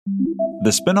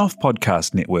The Spin-off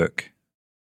Podcast Network.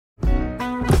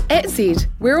 At Zed,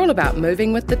 we're all about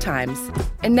moving with the times.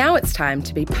 And now it's time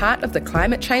to be part of the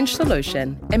climate change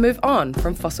solution and move on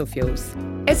from fossil fuels.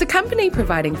 As a company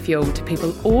providing fuel to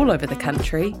people all over the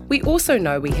country, we also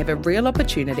know we have a real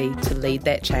opportunity to lead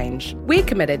that change. We're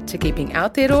committed to keeping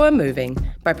Aotearoa moving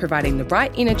by providing the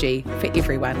right energy for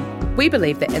everyone. We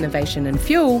believe that innovation in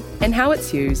fuel and how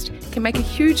it's used can make a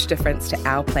huge difference to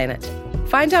our planet.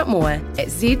 Find out more at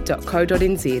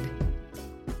z.co.nz.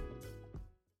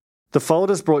 The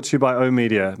Fold is brought to you by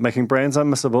oOh!media, making brands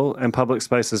unmissable and public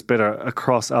spaces better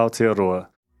across Aotearoa.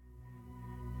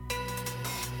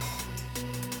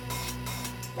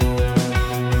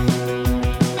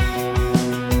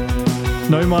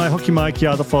 Nau mai, hoki mai ki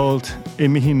a The Fold, e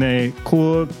mihi nei,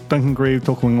 ko Duncan Grieve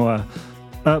tōku ingoa.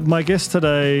 My guest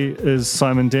today is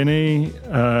Simon Denny,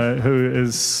 who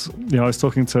is, I was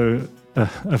talking to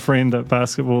a friend at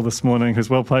basketball this morning who's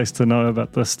well placed to know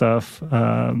about this stuff,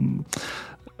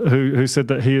 who said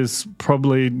that he is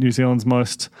probably New Zealand's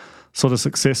most sort of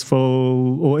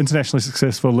successful or internationally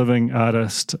successful living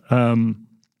artist.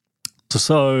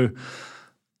 So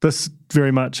this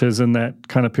very much is in that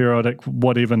kind of periodic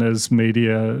What Even Is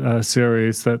media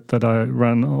series that I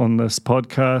run on this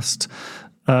podcast.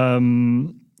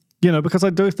 Because I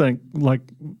do think, like,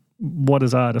 what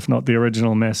is art if not the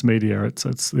original mass media?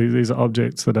 It's these are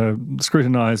objects that are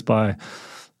scrutinized by,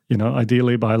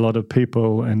 ideally by a lot of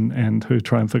people and who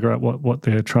try and figure out what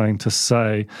they're trying to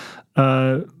say.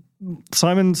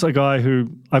 Simon's a guy who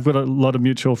I've got a lot of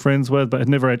mutual friends with, but had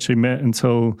never actually met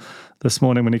until this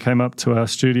morning when he came up to our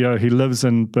studio. He lives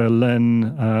in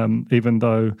Berlin, even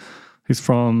though he's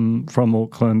from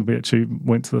Auckland. We actually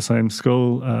went to the same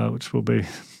school, which will be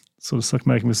sort of sick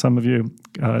making for some of you.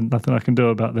 Nothing I can do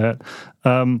about that.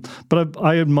 But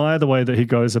I admire the way that he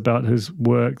goes about his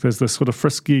work. There's this sort of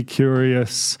frisky,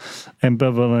 curious,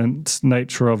 ambivalent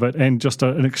nature of it, and just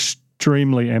an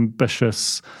extremely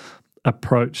ambitious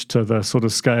approach to the sort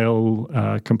of scale,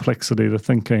 complexity, the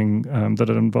thinking that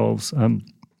it involves.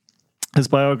 His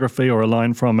biography, or a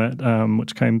line from it,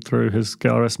 which came through his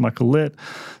gallerist Michael Lett,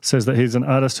 says that he's an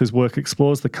artist whose work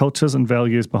explores the cultures and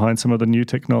values behind some of the new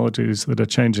technologies that are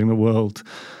changing the world.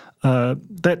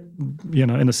 That,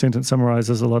 in a sentence,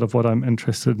 summarizes a lot of what I'm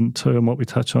interested in too, and what we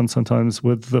touch on sometimes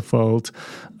with The Fold.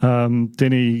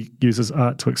 Denny uses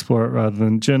art to explore it rather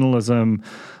than journalism.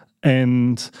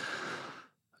 And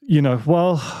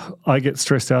while I get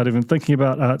stressed out even thinking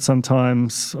about art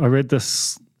sometimes, I read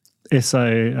this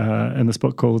essay in this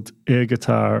book called Air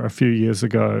Guitar a few years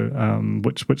ago,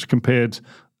 which compared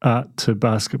art to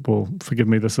basketball, forgive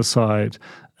me this aside,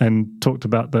 and talked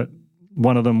about that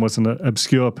one of them was an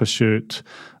obscure pursuit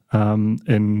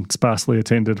in sparsely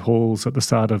attended halls at the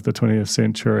start of the 20th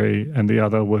century, and the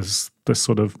other was this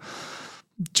sort of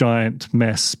giant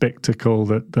mass spectacle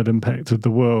that impacted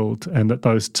the world, and that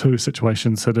those two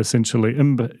situations had essentially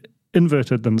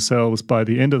inverted themselves by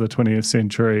the end of the 20th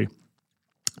century,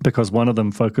 because one of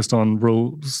them focused on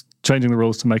rules, changing the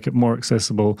rules to make it more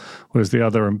accessible, whereas the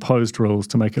other imposed rules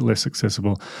to make it less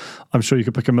accessible. I'm sure you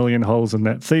could pick a million holes in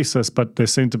that thesis, but there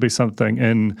seemed to be something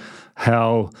in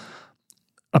how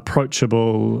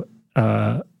approachable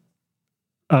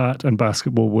art and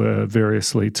basketball were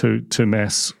variously to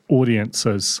mass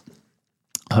audiences.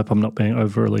 I hope I'm not being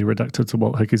overly reductive to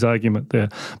Walt Hickey's argument there.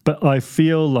 But I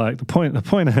feel like the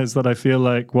point is that I feel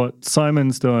like what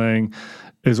Simon's doing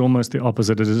is almost the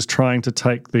opposite. It is trying to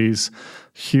take these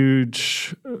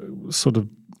huge sort of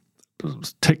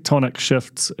tectonic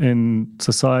shifts in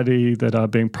society that are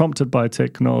being prompted by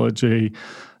technology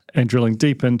and drilling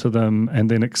deep into them and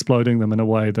then exploding them in a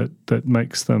way that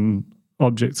makes them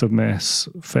objects of mass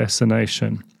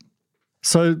fascination.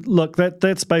 So look,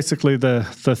 that's basically the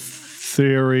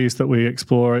theories that we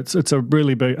explore. It's a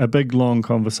really big long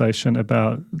conversation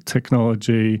about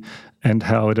technology and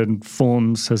how it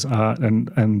informs his art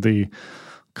and the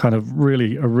kind of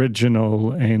really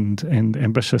original and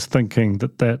ambitious thinking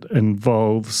that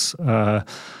involves.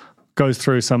 Goes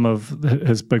through some of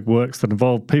his big works that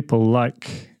involve people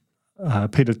like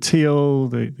Peter Thiel,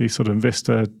 the sort of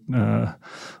investor,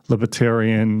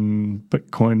 libertarian,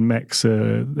 Bitcoin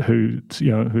maxer,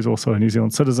 who's also a New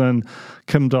Zealand citizen,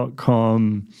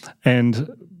 Kim.com, and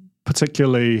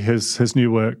particularly his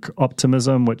new work,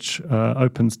 Optimism, which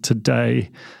opens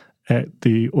today at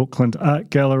the Auckland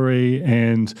Art Gallery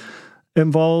and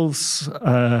involves,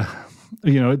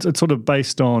 it's sort of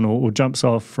based on or jumps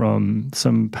off from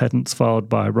some patents filed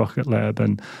by Rocket Lab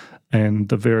and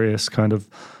the various kind of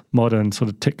modern sort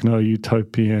of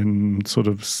techno-utopian sort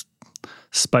of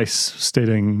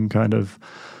space-steading kind of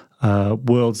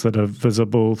worlds that are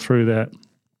visible through that.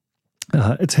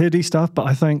 It's heady stuff, but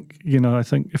I think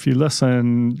if you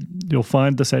listen, you'll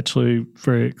find this actually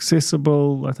very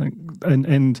accessible. I think,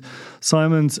 and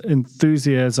Simon's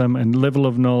enthusiasm and level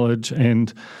of knowledge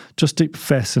and just deep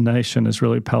fascination is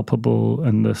really palpable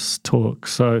in this talk.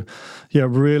 So, yeah,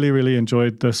 really, really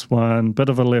enjoyed this one. Bit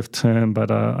of a left turn,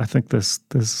 but I think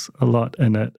there's a lot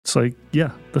in it. So,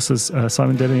 yeah, this is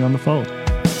Simon Denny on The Fold.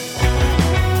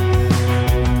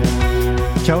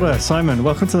 Kia ora, Simon.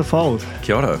 Welcome to The Fold.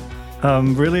 Kia ora.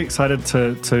 I'm really excited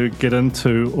to get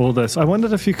into all this. I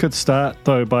wondered if you could start,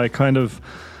 though, by kind of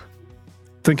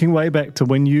thinking way back to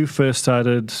when you first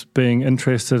started being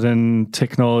interested in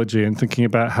technology and thinking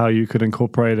about how you could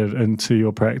incorporate it into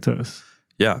your practice.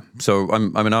 Yeah, so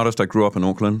I'm an artist. I grew up in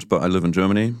Auckland, but I live in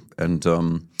Germany, and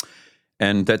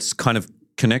that's kind of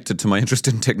connected to my interest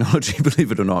in technology,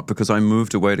 believe it or not, because I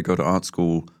moved away to go to art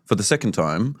school for the second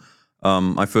time.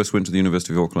 I first went to the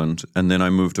University of Auckland, and then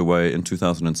I moved away in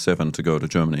 2007 to go to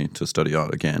Germany to study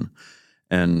art again.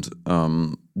 And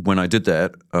when I did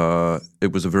that,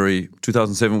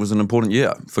 2007 was an important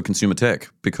year for consumer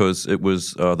tech because it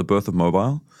was the birth of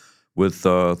mobile with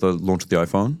the launch of the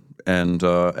iPhone. And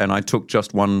I took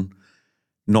just one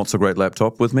not so great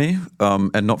laptop with me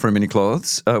and not very many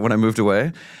clothes when I moved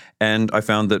away. And I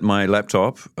found that my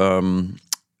laptop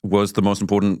was the most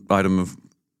important item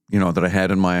that I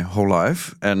had in my whole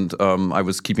life. And I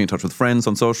was keeping in touch with friends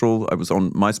on social. I was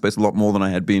on MySpace a lot more than I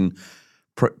had been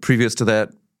previous to that.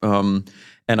 And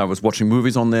I was watching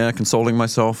movies on there, consoling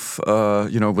myself,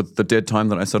 with the dead time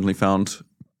that I suddenly found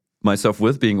myself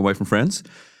with being away from friends.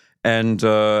 And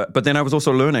but then I was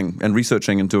also learning and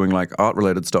researching and doing like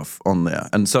art-related stuff on there.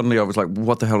 And suddenly I was like,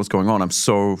 what the hell is going on? I'm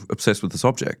so obsessed with this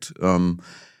object. And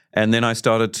then I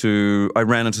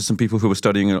ran into some people who were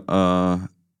studying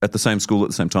at the same school at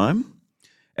the same time.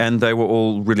 And they were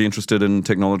all really interested in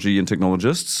technology and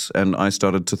technologists. And I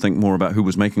started to think more about who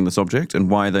was making this object and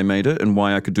why they made it and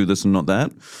why I could do this and not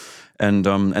that. And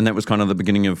that was kind of the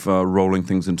beginning of rolling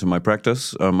things into my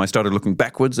practice. I started looking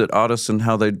backwards at artists and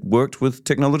how they worked with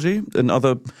technology in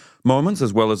other moments,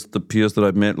 as well as the peers that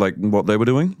I'd met, like what they were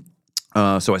doing.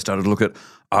 So I started to look at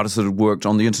artists that had worked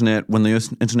on the internet when the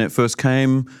internet first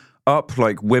came up,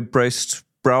 like web-based,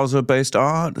 browser-based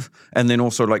art, and then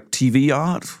also like TV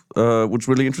art, which was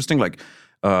really interesting, like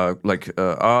art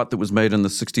that was made in the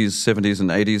 60s, 70s,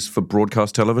 and 80s for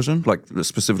broadcast television, like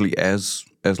specifically as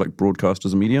like broadcast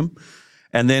as a medium.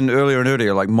 And then earlier and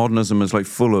earlier, like modernism is like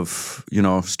full of,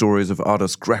 stories of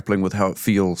artists grappling with how it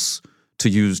feels to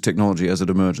use technology as it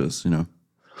emerges,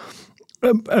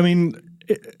 I mean,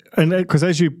 and because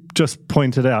as you just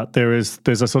pointed out, there's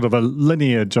a sort of a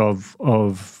lineage of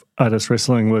artists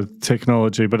wrestling with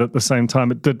technology, but at the same time,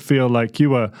 it did feel like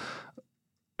you were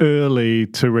early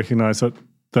to recognize that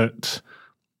that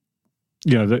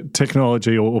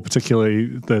technology, or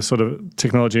particularly the sort of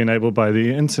technology enabled by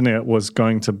the internet, was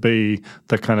going to be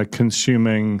the kind of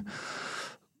consuming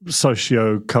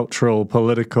socio-cultural,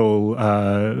 political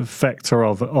factor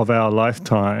of our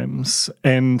lifetimes.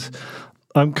 And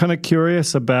I'm kind of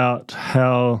curious about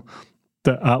how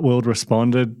the art world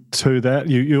responded to that.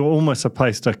 You almost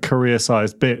placed a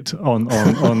career-sized bet on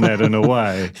that in a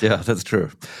way. Yeah, that's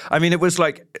true. I mean, it was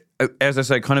like, as I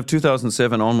say, kind of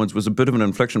 2007 onwards was a bit of an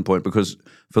inflection point, because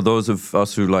for those of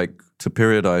us who like to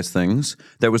periodize things,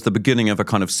 that was the beginning of a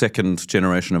kind of second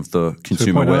generation of the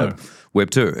consumer 2.0. web.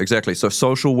 Web 2, exactly. So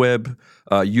social web,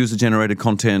 user-generated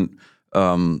content,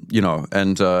 and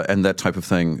that type of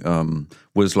thing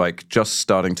was like just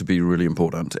starting to be really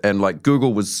important. And like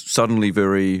Google was suddenly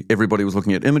everybody was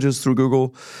looking at images through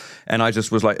Google. And I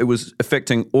just was like, it was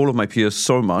affecting all of my peers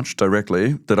so much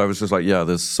directly that I was just like, yeah,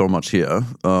 there's so much here.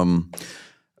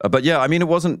 But yeah, I mean, it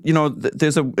wasn't,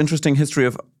 there's an interesting history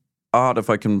of art, if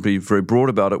I can be very broad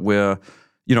about it, where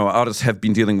artists have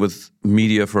been dealing with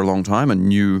media for a long time and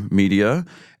new media.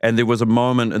 And there was a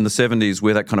moment in the 70s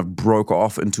where that kind of broke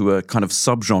off into a kind of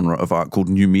subgenre of art called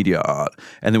new media art.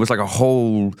 And there was like a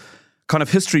whole kind of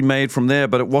history made from there,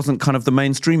 but it wasn't kind of the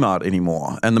mainstream art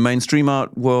anymore. And the mainstream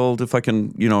art world, if I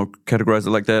can, categorize it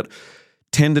like that,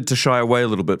 tended to shy away a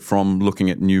little bit from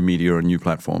looking at new media and new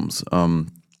platforms.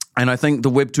 And I think the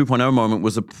Web 2.0 moment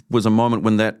was a moment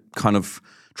when that kind of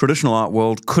traditional art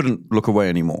world couldn't look away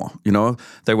anymore.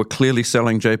 They were clearly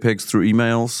selling JPEGs through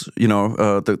emails.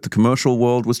 The commercial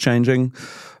world was changing.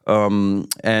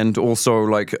 And also,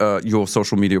 like, your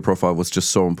social media profile was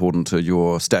just so important to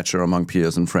your stature among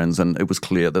peers and friends. And it was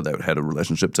clear that that had a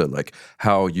relationship to, like,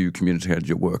 how you communicated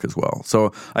your work as well.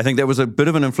 So I think there was a bit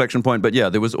of an inflection point. But, yeah,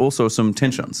 there was also some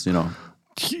tensions,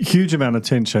 Huge amount of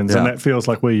tensions. Yeah. And that feels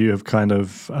like where you have kind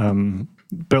of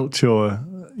built your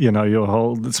your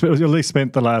whole, at least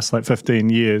spent the last 15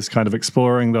 years kind of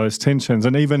exploring those tensions.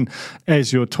 And even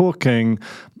as you're talking,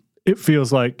 it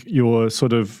feels like you're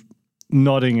sort of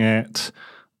nodding at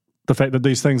the fact that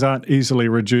these things aren't easily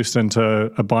reduced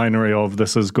into a binary of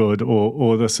this is good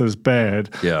or this is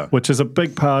bad, which is a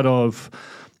big part of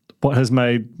what has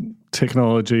made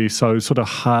technology so sort of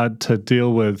hard to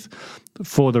deal with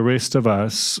for the rest of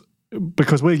us,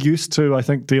 because we're used to, I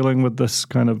think, dealing with this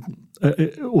kind of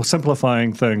or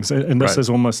simplifying things, and this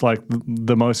is almost like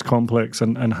the most complex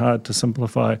and hard to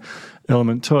simplify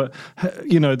element to it.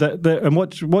 And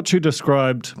what you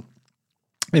described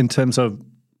in terms of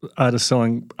artists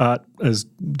selling art as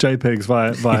JPEGs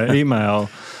via email,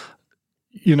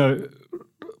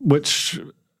 which,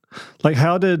 like,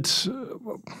 how did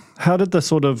the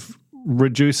sort of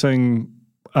reducing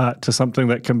art to something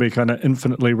that can be kind of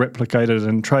infinitely replicated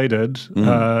and traded,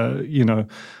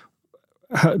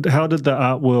 how did the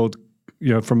art world,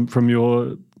 from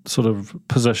your sort of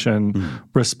position,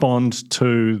 respond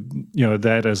to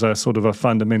that as a sort of a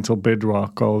fundamental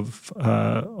bedrock of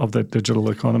the digital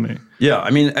economy? Yeah,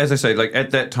 I mean, as I say, like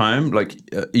at that time, like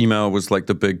email was like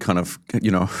the big kind of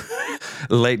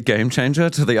late game changer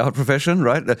to the art profession,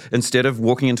 right? Instead of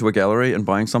walking into a gallery and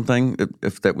buying something,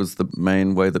 if that was the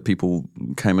main way that people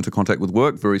came into contact with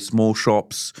work, very small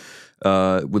shops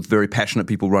with very passionate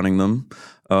people running them.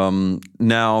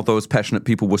 Now those passionate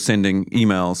people were sending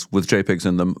emails with JPEGs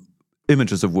in them,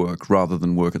 images of work rather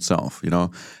than work itself,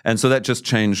 and so that just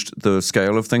changed the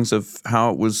scale of things, of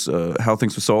how it was, how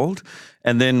things were sold.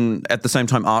 And then at the same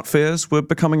time, art fairs were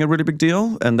becoming a really big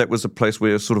deal, and that was a place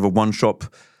where sort of a one-stop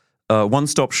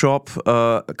shop,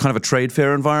 kind of a trade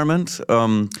fair environment.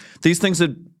 These things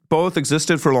had both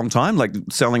existed for a long time, like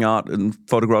selling art and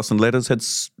photographs and letters had,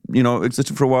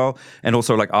 existed for a while. And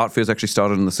also like art fairs actually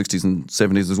started in the 60s and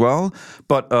 70s as well.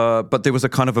 But there was a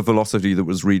kind of a velocity that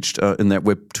was reached in that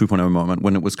Web 2.0 moment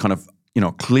when it was kind of,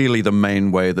 clearly the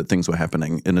main way that things were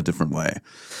happening in a different way.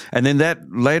 And then that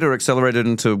later accelerated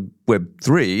into Web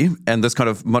 3 and this kind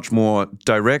of much more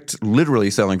direct,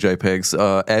 literally selling JPEGs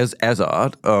as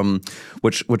art,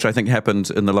 which I think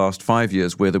happened in the last 5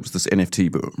 years, where there was this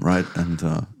NFT boom, right? And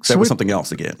that was something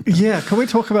else again. Yeah, can we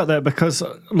talk about that? Because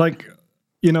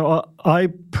I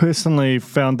personally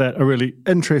found that a really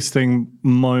interesting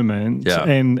moment,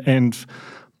 and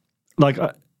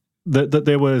that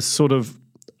there was sort of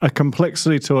a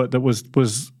complexity to it that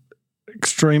was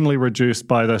extremely reduced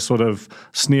by the sort of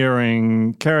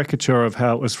sneering caricature of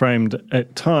how it was framed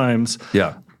at times.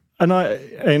 Yeah,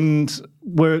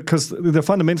 because the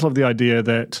fundamental of the idea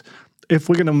that if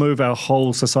we're going to move our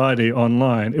whole society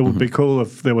online, it would be cool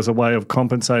if there was a way of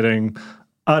compensating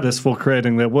artists for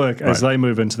creating their work as they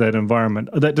move into that environment.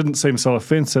 That didn't seem so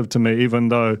offensive to me, even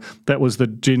though that was the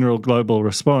general global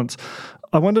response.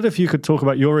 I wondered if you could talk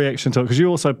about your reaction to it, because you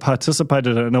also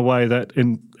participated in a way that,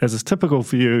 as is typical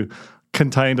for you,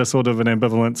 contained a sort of an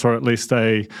ambivalence, or at least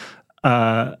a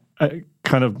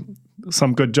kind of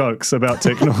some good jokes about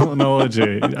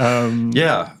technology.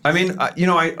 Yeah, I mean,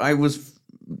 I was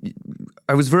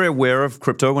very aware of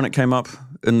crypto when it came up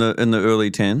in the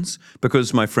early 10s,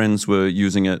 because my friends were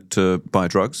using it to buy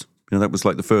drugs. That was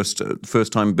like the first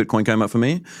time Bitcoin came up for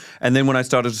me. And then when I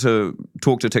started to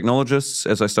talk to technologists,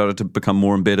 as I started to become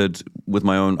more embedded with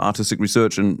my own artistic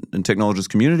research in technologist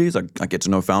communities, I get to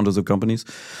know founders of companies.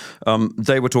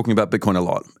 They were talking about Bitcoin a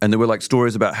lot. And there were like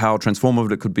stories about how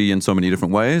transformative it could be in so many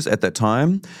different ways at that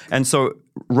time. And so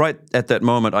right at that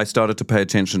moment, I started to pay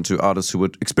attention to artists who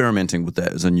were experimenting with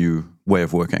that as a new way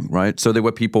of working, right? So there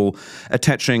were people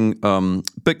attaching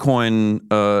Bitcoin,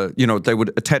 they would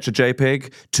attach a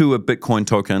JPEG to a Bitcoin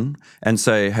token and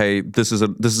say, hey, this is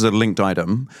a linked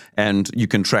item and you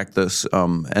can track this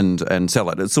and sell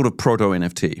it. It's sort of proto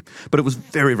NFT, but it was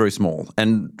very, very small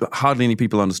and hardly any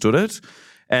people understood it.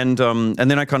 And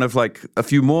then I kind of like a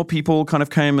few more people kind of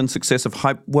came in successive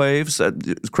hype waves.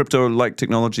 Crypto, like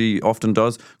technology often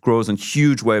does, grows in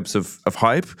huge waves of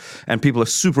hype, and people are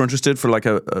super interested for like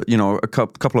a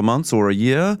couple of months or a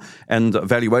year, and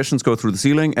valuations go through the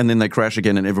ceiling, and then they crash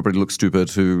again, and everybody looks stupid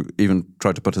who even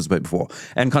tried to participate before.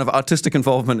 And kind of artistic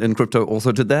involvement in crypto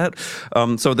also did that.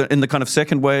 So in the kind of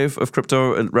second wave of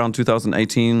crypto around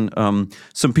 2018,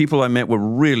 some people I met were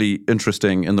really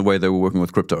interesting in the way they were working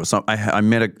with crypto. So I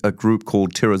met a group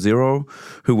called Terra Zero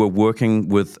who were working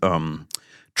with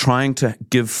trying to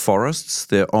give forests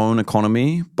their own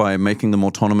economy by making them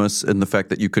autonomous in the fact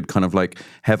that you could kind of like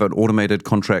have an automated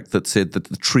contract that said that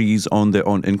the trees own their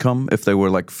own income if they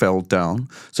were like felled down.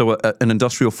 So an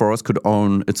industrial forest could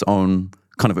own its own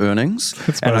kind of earnings.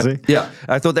 That's and buzzy.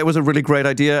 I thought that was a really great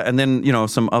idea. And then,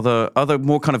 some other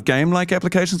more kind of game-like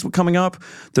applications were coming up.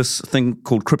 This thing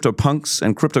called CryptoPunks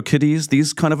and CryptoKitties,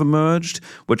 these kind of emerged,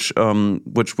 which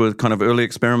were kind of early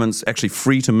experiments, actually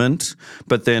free to mint,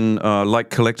 but then like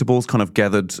collectibles kind of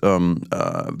gathered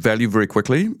value very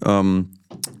quickly.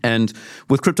 And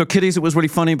with CryptoKitties, it was really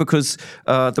funny because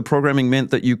the programming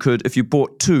meant that you could, if you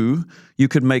bought two, you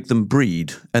could make them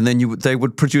breed, and then they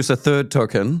would produce a third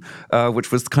token,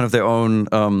 which was kind of their own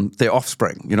their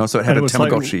offspring. So it had a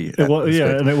Tamagotchi.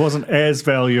 And it wasn't as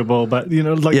valuable, but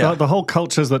the whole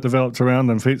cultures that developed around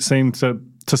them seemed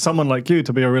to someone like you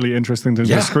to be a really interesting thing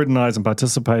to scrutinize and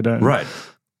participate in.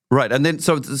 Right, and then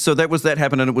so that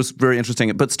happened, and it was very interesting,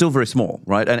 but still very small,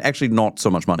 right? And actually not so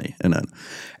much money in it.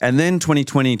 And then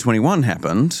 2020-21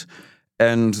 happened,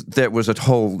 and that was a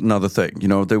whole nother thing.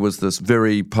 There was this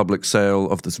very public sale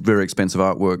of this very expensive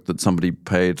artwork that somebody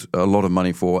paid a lot of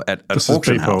money for at an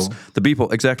auction house. The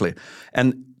Beeple, exactly.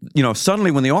 And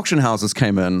suddenly when the auction houses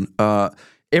came in,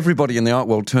 everybody in the art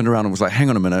world turned around and was like, "Hang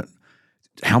on a minute.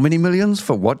 How many millions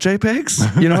for what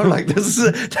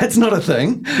JPEGs? That's not a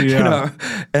thing.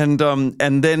 And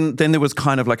then there was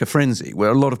kind of like a frenzy where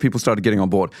a lot of people started getting on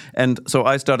board. And so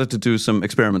I started to do some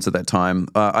experiments at that time.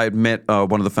 I had met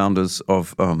one of the founders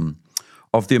of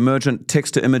the emergent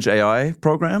text-to-image AI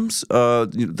programs,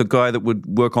 the guy that would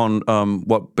work on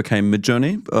what became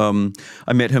Midjourney.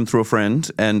 I met him through a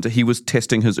friend, and he was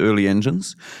testing his early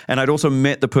engines. And I'd also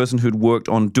met the person who'd worked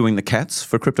on doing the cats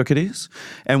for CryptoKitties.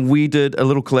 And we did a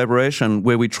little collaboration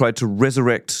where we tried to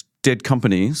resurrect dead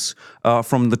companies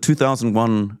from the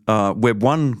 2001 Web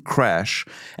 1 crash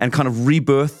and kind of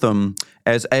rebirth them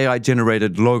as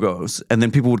AI-generated logos, and then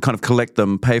people would kind of collect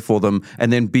them, pay for them,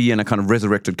 and then be in a kind of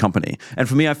resurrected company. And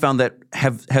for me, I found that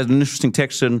has an interesting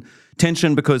tension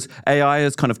because AI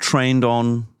is kind of trained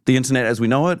on the internet as we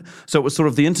know it. So it was sort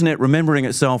of the internet remembering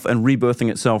itself and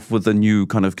rebirthing itself with a new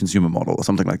kind of consumer model or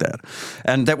something like that.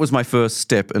 And that was my first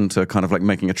step into kind of like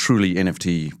making a truly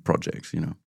NFT project,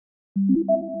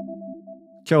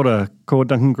 Kia ora, ko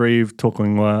Duncan Grieve tōku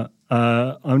ingoa.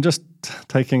 I'm just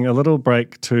taking a little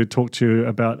break to talk to you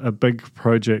about a big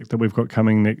project that we've got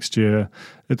coming next year.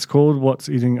 It's called What's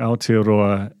Eating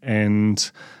Aotearoa,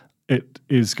 and it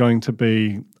is going to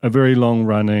be a very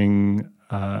long-running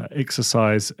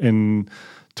exercise in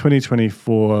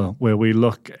 2024 where we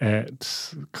look at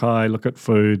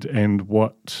food and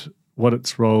what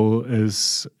its role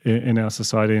is in our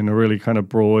society in a really kind of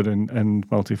broad and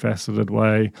multifaceted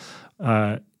way.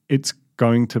 It's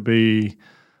going to be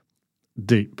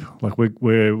deep. Like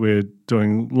we're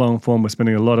doing long form. We're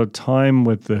spending a lot of time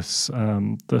with this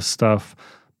stuff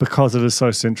because it is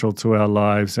so central to our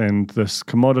lives, and this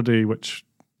commodity, which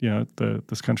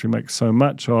this country makes so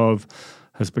much of,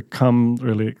 has become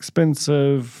really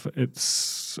expensive. It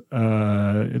sort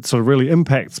of really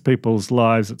impacts people's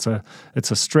lives. It's a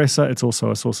stressor. It's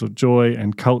also a source of joy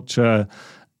and culture,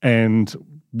 and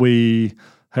we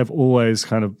have always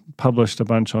kind of published a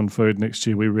bunch on food. Next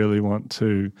year, we really want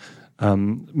to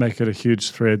make it a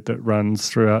huge thread that runs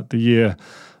throughout the year.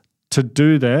 To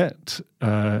do that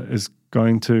is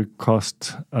going to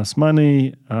cost us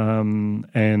money, and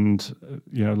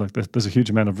there's a huge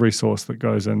amount of resource that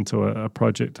goes into a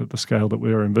project at the scale that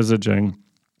we're envisaging.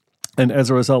 And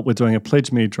as a result, we're doing a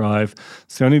Pledge Me drive.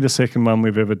 It's only the second one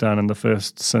we've ever done, and the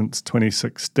first since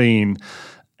 2016.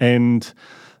 And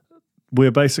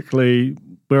we're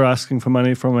asking for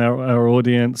money from our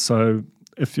audience. So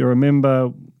if you're a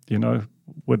member,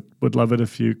 would love it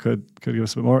if you could give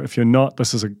us a bit more. If you're not,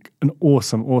 this is an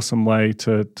awesome way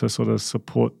to sort of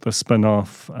support the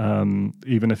spin-off,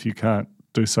 even if you can't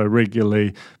do so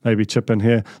regularly, maybe chip in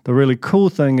here. The really cool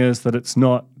thing is that it's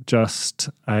not just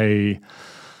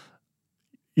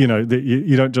you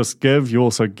don't just give, you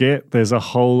also get. There's a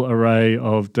whole array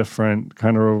of different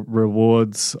kind of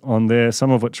rewards on there,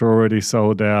 some of which are already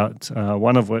sold out,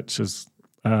 one of which is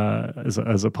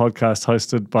as a podcast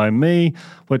hosted by me,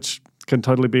 which can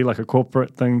totally be like a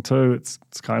corporate thing too. It's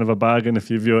kind of a bargain if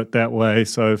you view it that way.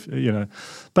 So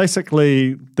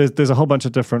basically there's a whole bunch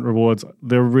of different rewards.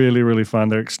 They're really, really fun.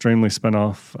 They're extremely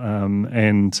spin-off.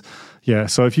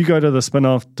 So if you go to the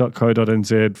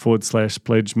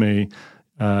spinoff.co.nz/pledge me,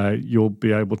 you'll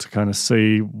be able to kind of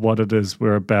see what it is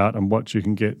we're about and what you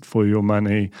can get for your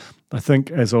money. I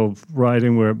think as of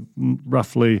writing, we're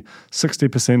roughly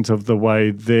 60% of the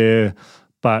way there,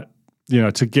 but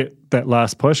to get that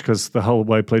last push, because the whole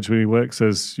way Pledge Me works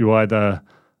is you either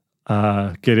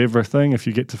get everything if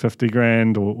you get to 50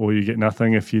 grand, or you get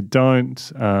nothing if you don't.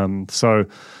 So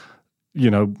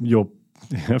you're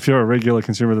If you're a regular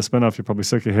consumer of the spin-off, you're probably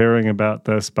sick of hearing about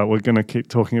this, but we're going to keep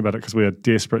talking about it because we are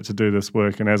desperate to do this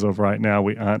work. And as of right now,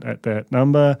 we aren't at that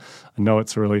number. I know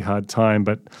it's a really hard time,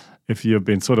 but if you've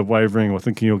been sort of wavering or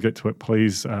thinking you'll get to it,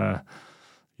 please,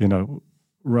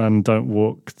 run, don't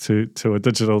walk to a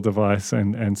digital device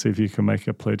and see if you can make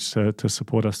a pledge to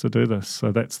support us to do this.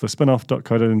 So that's the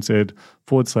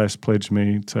spinoff.co.nz/pledge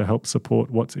me to help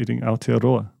support What's Eating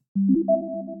Aotearoa.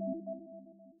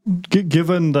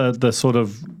 Given the sort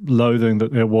of loathing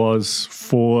that there was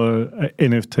for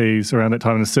NFTs around that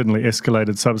time, and it certainly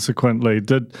escalated subsequently,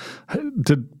 did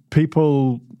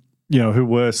people, who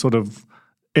were sort of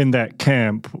in that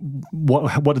camp,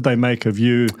 what did they make of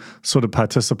you sort of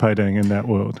participating in that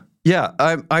world? Yeah,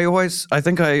 I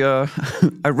think I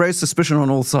raised suspicion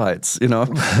on all sides,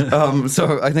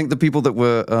 So I think the people that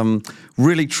were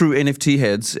really true NFT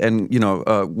heads and,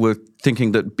 were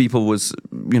thinking that Beeple was,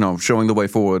 showing the way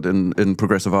forward in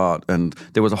progressive art and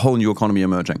there was a whole new economy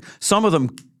emerging. Some of them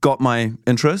got my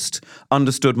interest,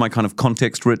 understood my kind of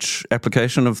context-rich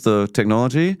application of the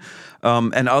technology,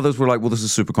 and others were like, well, this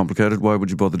is super complicated. Why would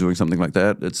you bother doing something like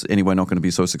that? It's anyway not going to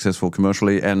be so successful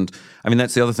commercially. And I mean,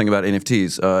 that's the other thing about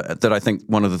NFTs, that I think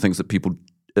one of the things that people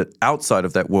outside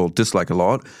of that world dislike a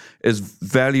lot is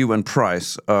value and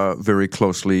price are very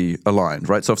closely aligned,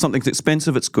 right? So if something's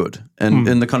expensive, it's good. And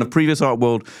in the kind of previous art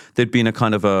world, there'd been a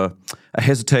kind of a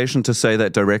hesitation to say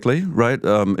that directly, right?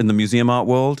 In the museum art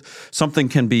world, something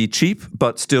can be cheap,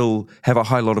 but still have a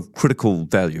high lot of critical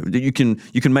value. You can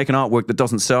make an artwork that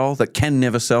doesn't sell, that can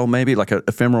never sell maybe, like an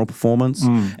ephemeral performance,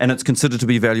 and it's considered to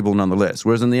be valuable nonetheless.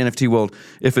 Whereas in the NFT world,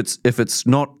 if it's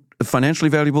not financially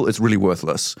valuable, it's really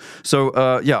worthless. So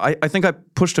I think I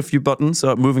pushed a few buttons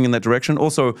moving in that direction.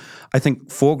 Also, I think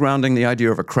foregrounding the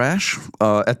idea of a crash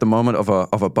at the moment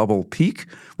of a bubble peak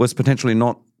was potentially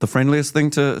not the friendliest thing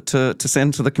to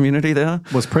send to the community there.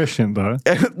 Was prescient though.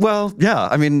 Well, yeah.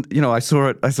 I mean, I saw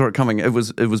it coming. It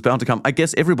was bound to come. I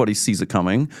guess everybody sees it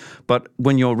coming, but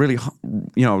when you're really,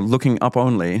 looking up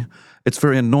only, it's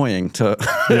very annoying to...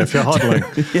 Yeah, if you're hodling.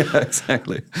 Yeah,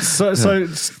 exactly. So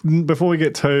before we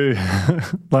get too...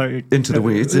 into the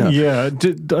weeds, yeah. Yeah.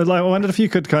 I wondered if you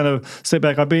could kind of step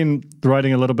back. I've been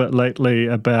writing a little bit lately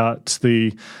about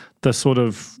the sort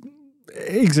of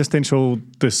existential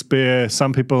despair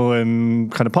some people in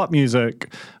kind of pop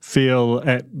music feel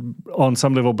on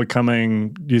some level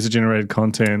becoming user-generated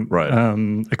content, right.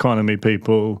 Economy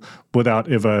people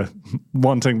without ever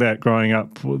wanting that, growing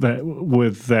up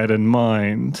with that in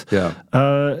mind. Yeah.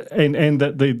 And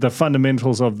that the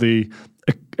fundamentals of the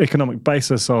economic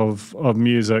basis of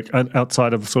music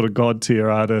outside of sort of god-tier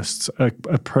artists are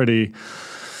pretty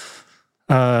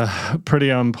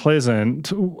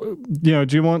unpleasant. Do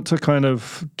you want to kind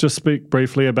of just speak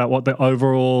briefly about what the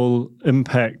overall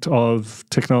impact of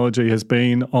technology has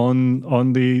been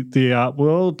on the art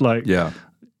world? Like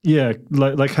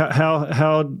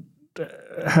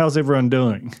how's everyone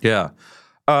doing? Yeah.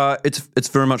 It's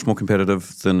very much more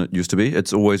competitive than it used to be.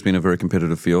 It's always been a very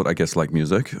competitive field, I guess, like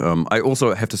music. I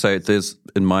also have to say there's,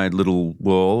 in my little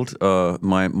world,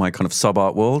 my kind of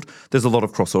sub-art world, there's a lot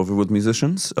of crossover with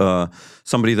musicians.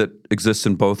 Somebody that exists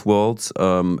in both worlds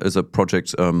is a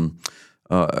project,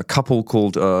 a couple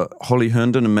called Holly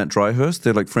Herndon and Matt Dryhurst.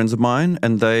 They're like friends of mine,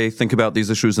 and they think about these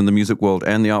issues in the music world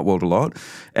and the art world a lot.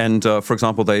 And for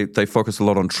example, they focus a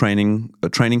lot on training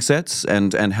sets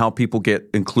and how people get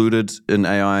included in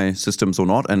AI systems or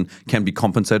not, and can be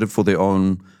compensated for their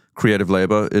own creative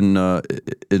labor in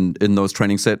those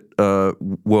training set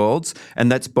worlds, and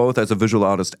that's both as a visual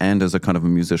artist and as a kind of a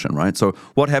musician, right? So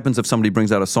what happens if somebody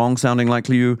brings out a song sounding like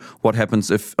you? What happens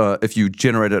if you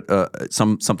generated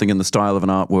something in the style of an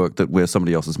artwork where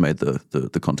somebody else has made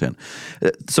the content?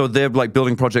 So they're like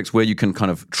building projects where you can kind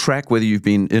of track whether you've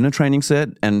been in a training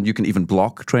set, and you can even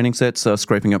block training sets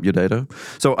scraping up your data.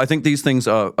 So I think these things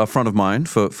are front of mind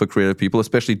for creative people,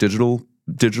 especially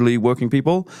digitally working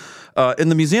people. In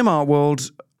the museum art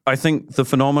world, I think the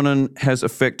phenomenon has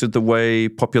affected the way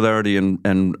popularity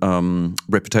and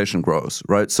reputation grows,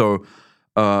 right? So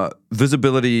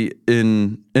visibility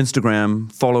in Instagram,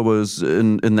 followers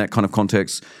in that kind of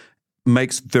context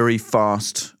makes very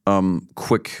fast,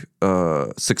 quick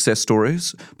success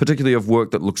stories, particularly of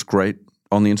work that looks great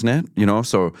on the internet,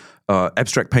 So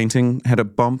Abstract painting had a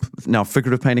bump. Now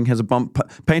figurative painting has a bump.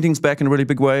 Painting's back in a really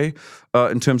big way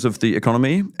in terms of the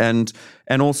economy. And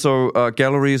also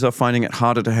galleries are finding it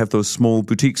harder to have those small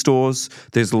boutique stores.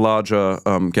 There's larger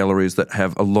galleries that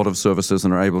have a lot of services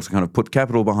and are able to kind of put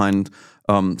capital behind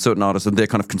certain artists, and they're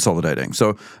kind of consolidating.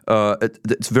 So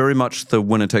it's very much the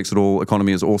winner takes it all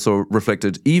economy is also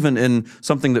reflected even in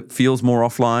something that feels more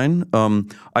offline.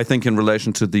 I think in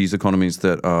relation to these economies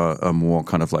that are more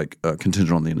kind of like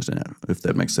contingent on the internet, if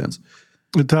that makes sense.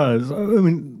 It does. I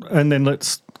mean, and then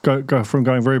let's go from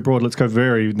going very broad. Let's go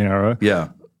very narrow. Yeah.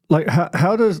 Like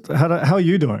how are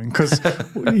you doing? Because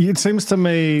it seems to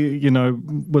me,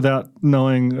 without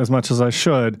knowing as much as I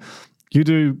should, you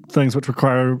do things which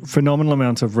require a phenomenal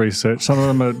amount of research. Some of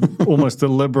them are almost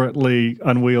deliberately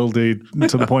unwieldy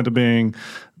to the point of being,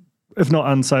 if not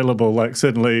unsaleable, like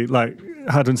certainly like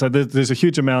hard to say. There's a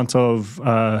huge amount of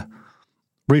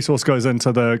resource goes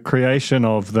into the creation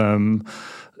of them.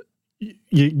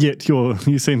 Yet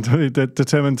you seem to be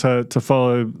determined to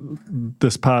follow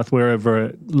this path wherever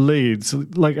it leads.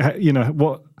 Like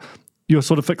what you're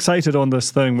sort of fixated on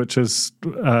this thing, which is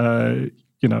our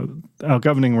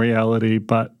governing reality,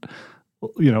 but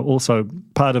also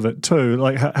part of it too.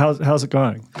 Like how's it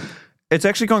going? It's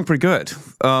actually going pretty good.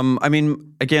 I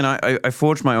mean, again, I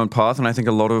forged my own path, and I think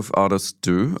a lot of artists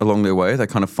do along their way. They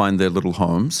kind of find their little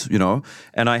homes,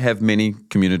 and I have many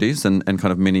communities and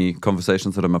kind of many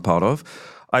conversations that I'm a part of.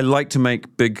 I like to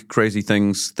make big, crazy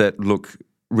things that look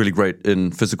really great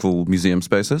in physical museum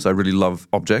spaces. I really love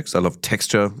objects. I love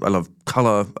texture. I love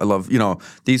color. I love,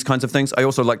 these kinds of things. I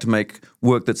also like to make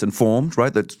work that's informed,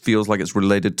 right? That feels like it's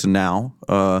related to now,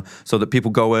 so that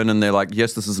people go in and they're like,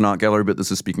 yes, this is an art gallery, but this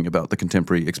is speaking about the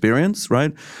contemporary experience,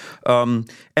 right?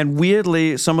 And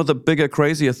weirdly, some of the bigger,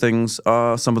 crazier things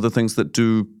are some of the things that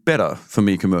do better for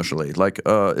me commercially. Like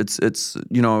it's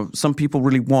some people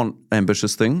really want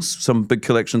ambitious things. Some big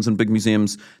collections and big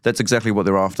museums, that's exactly what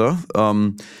they're after.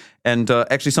 And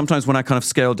actually, sometimes when I kind of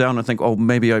scale down, I think, oh,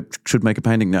 maybe I should make a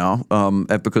painting now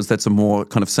because that's a more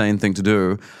kind of sane thing to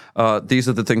do. These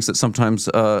are the things that sometimes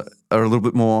are a little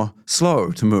bit more slow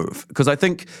to move. Because I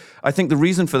think the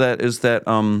reason for that is that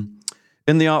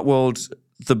in the art world,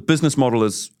 the business model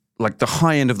is like the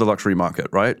high end of the luxury market,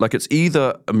 right? Like it's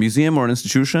either a museum or an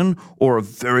institution or a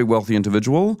very wealthy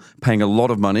individual paying a lot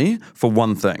of money for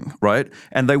one thing, right?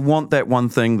 And they want that one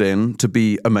thing then to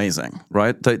be amazing,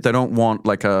 right? They don't want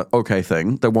like a okay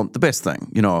thing. They want the best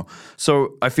thing,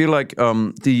 So I feel like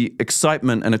the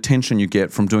excitement and attention you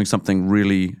get from doing something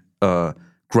really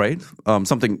great,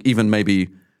 something even maybe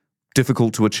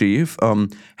difficult to achieve,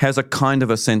 has a kind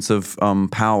of a sense of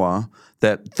power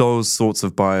that those sorts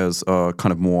of buyers are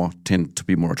kind of tend to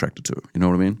be more attracted to. You know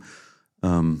what I mean?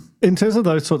 In terms of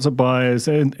those sorts of buyers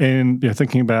and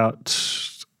thinking about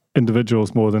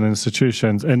individuals more than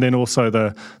institutions, and then also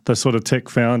the sort of tech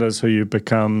founders who you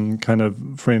become kind of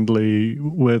friendly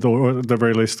with or at the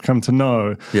very least come to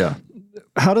know. Yeah.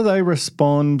 How do they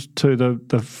respond to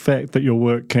the fact that your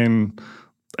work can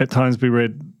at times be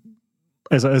read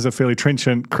as a fairly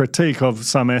trenchant critique of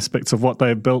some aspects of what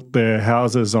they've built their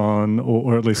houses on,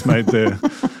 or at least made the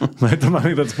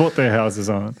money that's bought their houses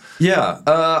on? Yeah,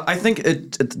 I think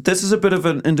this is a bit of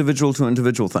an individual to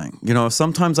individual thing.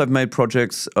 Sometimes I've made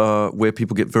projects where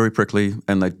people get very prickly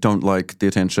and they don't like the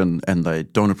attention and they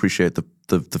don't appreciate the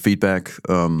feedback.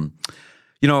 I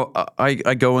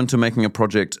go into making a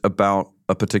project about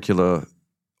a particular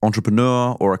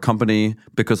entrepreneur or a company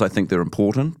because I think they're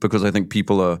important, because I think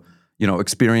people are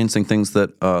experiencing things that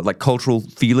like cultural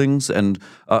feelings and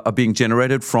are being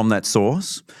generated from that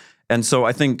source. And so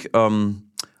I think to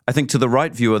the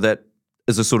right viewer, that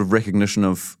is a sort of recognition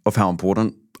of how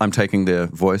important I'm taking their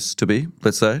voice to be,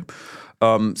 let's say.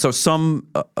 So some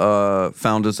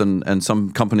founders and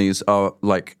some companies are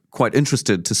like quite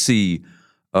interested to see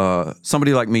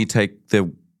somebody like me take their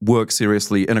work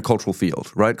seriously in a cultural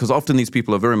field, right? Because often these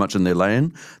people are very much in their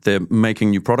lane. They're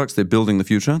making new products. They're building the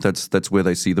future. That's where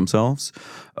they see themselves.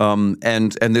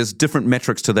 And there's different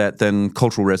metrics to that than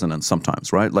cultural resonance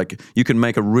sometimes, right? Like you can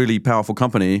make a really powerful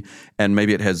company and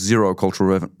maybe it has zero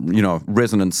cultural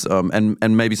resonance,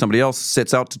 and maybe somebody else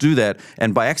sets out to do that,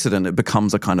 and by accident it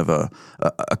becomes a kind of a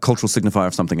cultural signifier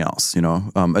of something else.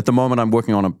 At the moment I'm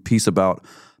working on a piece about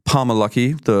Palmer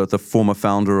Luckey, the former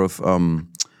founder of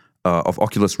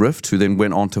Oculus Rift, who then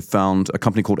went on to found a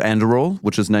company called Andorol,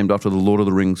 which is named after the Lord of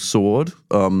the Rings sword.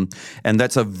 And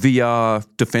that's a VR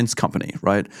defense company,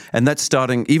 right? And that's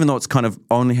starting, even though it's kind of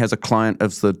only has a client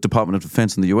as the Department of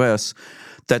Defense in the US,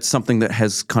 that's something that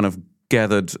has kind of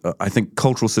gathered, I think,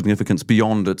 cultural significance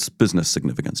beyond its business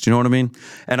significance. Do you know what I mean?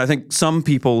 And I think some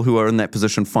people who are in that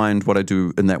position find what I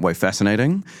do in that way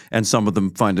fascinating, and some of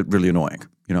them find it really annoying,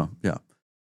 yeah.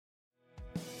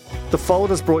 The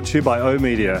Fold is brought to you by O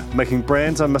Media, making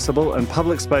brands unmissable and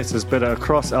public spaces better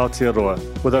across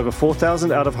Aotearoa, with over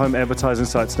 4,000 out-of-home advertising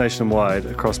sites nationwide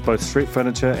across both street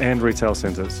furniture and retail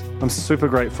centres. I'm super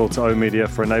grateful to O Media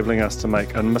for enabling us to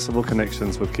make unmissable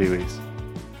connections with Kiwis.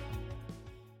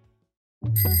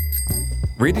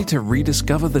 Ready to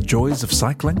rediscover the joys of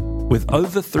cycling? With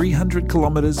over 300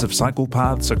 kilometres of cycle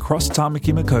paths across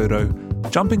Tāmaki Makaurau,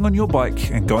 jumping on your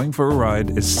bike and going for a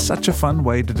ride is such a fun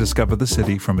way to discover the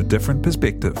city from a different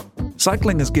perspective.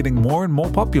 Cycling is getting more and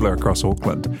more popular across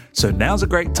Auckland, so now's a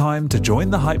great time to join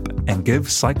the hype and give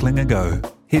cycling a go.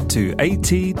 Head to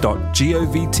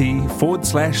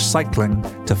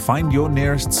at.govt/cycling to find your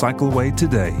nearest cycleway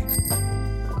today.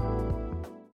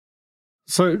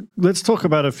 So let's talk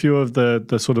about a few of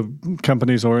the sort of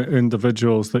companies or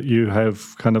individuals that you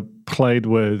have kind of played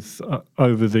with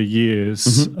over the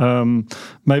years.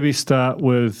 Maybe start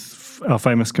with our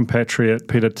famous compatriot,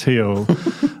 Peter Thiel.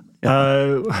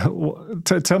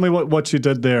 Tell me what you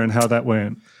did there and how that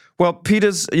went. Well,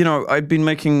 Peter's, I'd been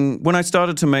making, when I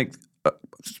started to make,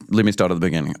 let me start at the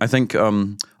beginning. I think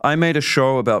I made a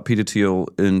show about Peter Thiel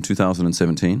in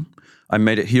 2017. I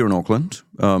made it here in Auckland.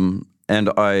 And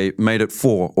I made it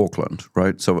for Auckland,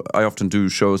 right? So I often do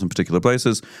shows in particular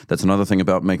places. That's another thing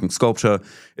about making sculpture.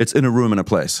 It's in a room and a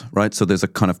place, right? So there's a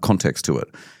kind of context to it.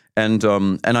 And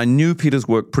I knew Peter's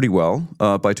work pretty well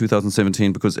by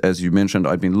 2017 because, as you mentioned,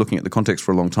 I'd been looking at the context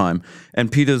for a long time. And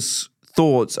Peter's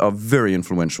thoughts are very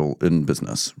influential in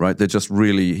business, right? They're just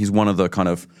really, he's one of the kind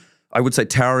of, I would say,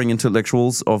 towering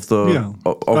intellectuals of the... Yeah,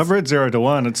 I've read 0 to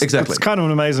 1. It's kind of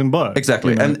an amazing book.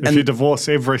 Exactly. And if you divorce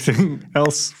everything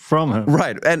else from him.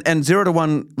 Right. And 0 to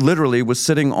 1 literally was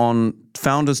sitting on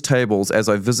founders' tables as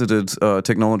I visited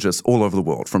technologists all over the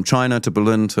world, from China to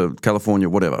Berlin to California,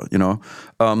 whatever,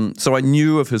 So I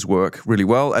knew of his work really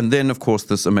well. And then, of course,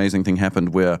 this amazing thing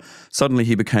happened where suddenly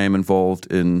he became involved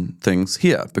in things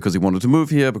here because he wanted to move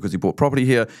here, because he bought property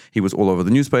here. He was all over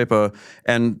the newspaper.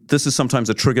 And this is sometimes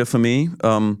a trigger for me.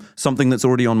 Something that's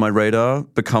already on my radar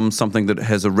becomes something that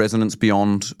has a resonance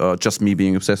beyond just me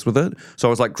being obsessed with it. So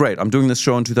I was like, great, I'm doing this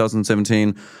show in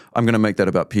 2017. I'm going to make that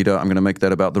about Peter. I'm going to make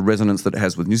that about the resonance that it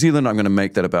has with New Zealand. I'm going to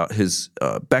make that about his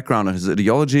background and his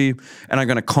ideology. And I'm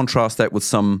going to contrast that with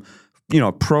some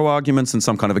pro arguments and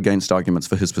some kind of against arguments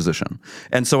for his position.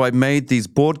 And so I made these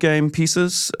board game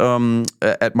pieces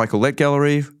at Michael Lett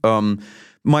Gallery.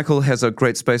 Michael has a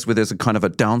great space where there's a kind of a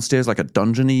downstairs, like a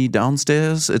dungeon-y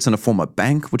downstairs. It's in a former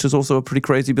bank, which is also a pretty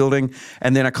crazy building.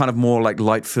 And then a kind of more like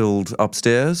light-filled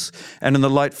upstairs. And in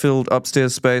the light-filled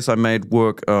upstairs space, I made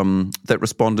work that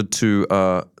responded to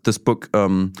this book,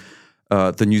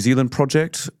 The New Zealand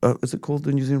Project. Is it called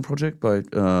The New Zealand Project? By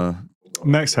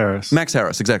Max Harris. Max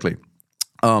Harris, exactly.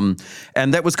 And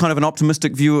that was kind of an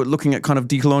optimistic view at looking at kind of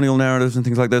decolonial narratives and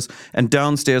things like this. And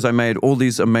downstairs, I made all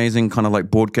these amazing kind of like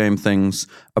board game things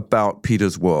about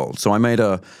Peter's world. So I made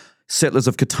a Settlers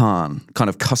of Catan kind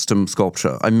of custom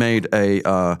sculpture. I made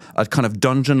a kind of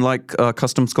dungeon-like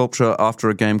custom sculpture after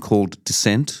a game called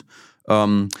Descent.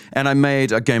 And I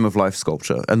made a Game of Life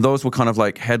sculpture. And those were kind of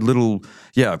like, had little,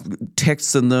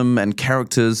 texts in them and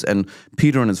characters. And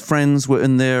Peter and his friends were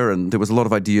in there. And there was a lot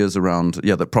of ideas around,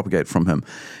 that propagate from him.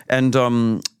 And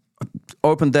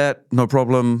opened that, no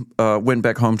problem. Went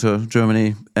back home to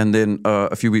Germany. And then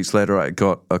a few weeks later, I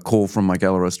got a call from my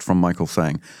gallerist, from Michael,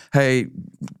 saying, hey,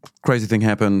 crazy thing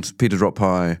happened. Peter dropped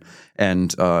by.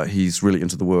 And he's really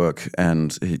into the work.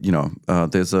 And,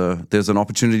 there's an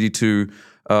opportunity to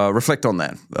reflect on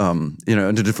that, in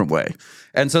a different way.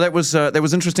 And so that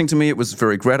was interesting to me. It was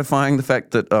very gratifying, the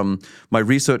fact that my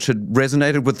research had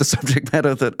resonated with the subject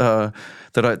matter that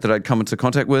I'd come into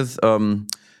contact with.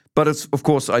 But of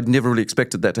course, I'd never really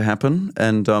expected that to happen.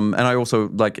 And I also,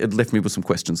 it left me with some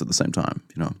questions at the same time,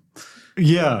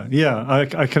 Yeah,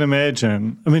 I can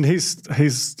imagine. I mean,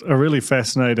 he's a really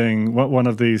fascinating, one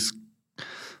of the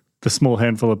small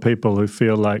handful of people who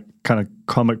feel like kind of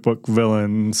comic book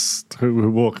villains who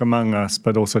walk among us,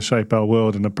 but also shape our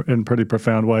world in pretty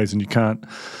profound ways. And you can't.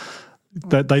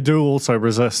 They do also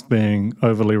resist being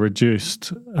overly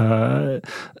reduced.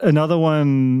 Another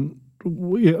one,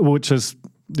 which is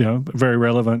very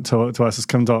relevant to us, is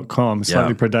Kim.com.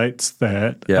 Slightly predates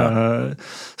that. Yeah.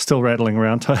 Still rattling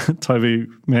around. Toby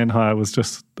Manhire was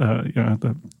just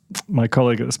the my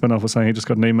colleague at the spin-off was saying he just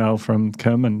got an email from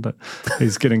Kim and that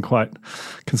he's getting quite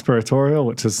conspiratorial,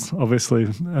 which is obviously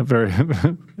a very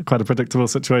quite a predictable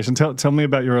situation. Tell me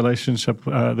about your relationship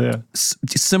there.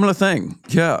 Similar thing,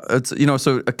 yeah. It's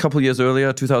so a couple of years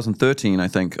earlier, 2013, I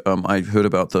think I heard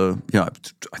about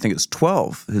I think it's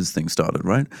 12. His thing started,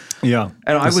 right? Yeah,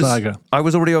 and saga. I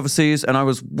was already overseas, and I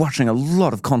was watching a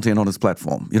lot of content on his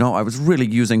platform. I was really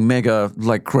using Mega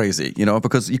like crazy,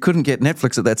 because you couldn't get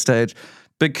Netflix at that stage.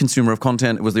 Big consumer of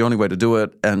content. It was the only way to do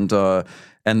it. And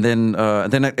then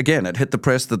again, it hit the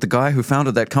press that the guy who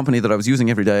founded that company that I was using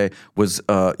every day was,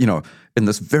 in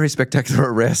this very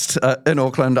spectacular arrest in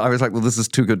Auckland. I was like, well, this is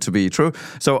too good to be true.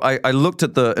 So I looked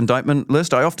at the indictment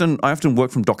list. I often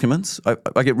work from documents.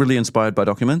 I get really inspired by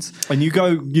documents. And you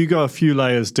go a few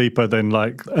layers deeper than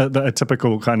like a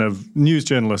typical kind of news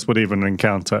journalist would even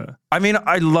encounter. I mean,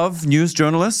 I love news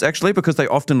journalists actually because they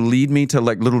often lead me to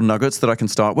like little nuggets that I can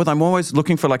start with. I'm always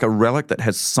looking for like a relic that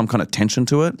has some kind of tension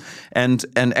to it. And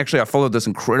actually, I followed this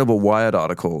incredible Wired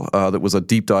article that was a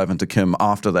deep dive into Kim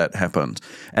after that happened,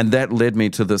 and that led me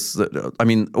to this.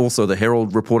 Also the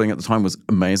Herald reporting at the time was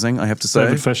amazing. I have to say,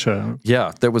 David Fisher.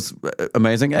 Yeah, that was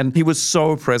amazing, and he was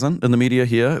so present in the media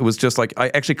here. It was just like I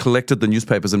actually collected the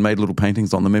newspapers and made little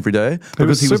paintings on them every day. It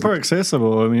was super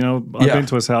accessible. I've been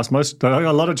to his house.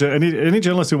 A lot of any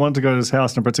journalist who wanted to go to his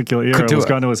house in a particular era was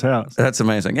going to his house. That's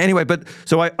amazing. Anyway, but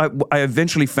so I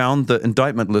eventually found the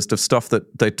indictment list of stuff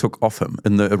that they took off him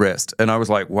in the arrest, and I was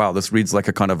like, wow, this reads like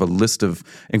a kind of a list of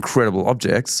incredible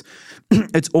objects.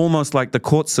 It's almost like the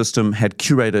court system had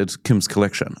curated Kim's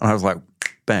collection, and I was like,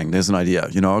 bang, there's an idea,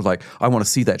 like I want to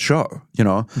see that show,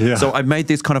 Yeah. So I made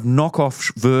these kind of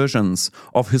knockoff versions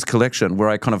of his collection where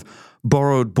I kind of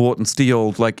borrowed, bought, and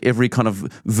stealed like every kind of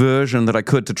version that I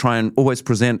could to try and always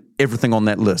present everything on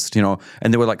that list, and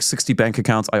there were like 60 bank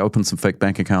accounts. I opened some fake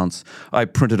bank accounts. I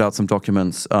printed out some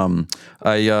documents.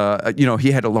 He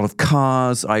had a lot of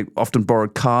cars. I often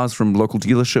borrowed cars from local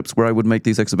dealerships where I would make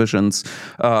these exhibitions.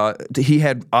 He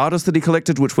had artists that he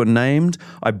collected, which were named.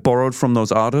 I borrowed from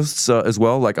those artists as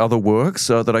well, like other works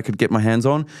that I could get my hands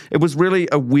on. It was really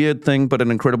a weird thing, but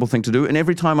an incredible thing to do. And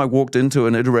every time I walked into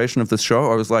an iteration of this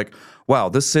show, I was like, wow,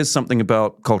 this says something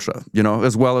about culture,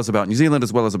 as well as about New Zealand,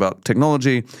 as well as about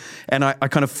technology. And I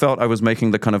kind of felt I was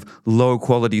making the kind of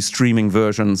low-quality streaming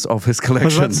versions of his collection. I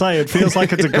was about to say, it feels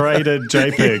like a degraded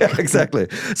JPEG. Yeah, exactly.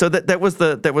 So that was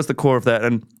the core of that.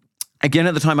 And again,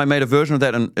 at the time, I made a version of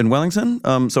that in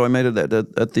Wellington. So I made it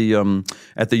at the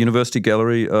University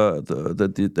Gallery in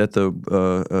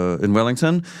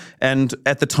Wellington. And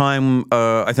at the time,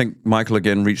 I think Michael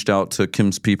again reached out to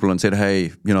Kim's people and said,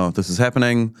 "Hey, this is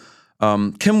happening."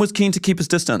 Kim was keen to keep his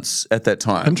distance at that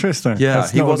time. Interesting. Yeah,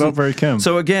 he wasn't very Kim.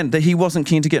 So again, he wasn't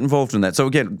keen to get involved in that. So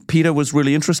again, Peter was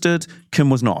really interested.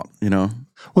 Kim was not.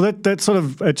 Well, that sort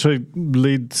of actually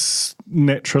leads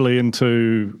naturally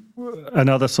into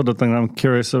another sort of thing I'm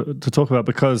curious to talk about,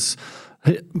 because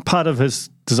part of his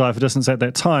desire for distance at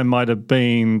that time might have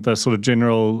been the sort of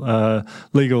general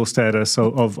legal status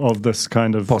of this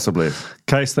kind of possibly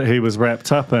case that he was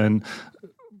wrapped up in.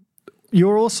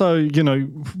 You're also,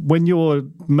 when you're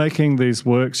making these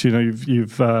works,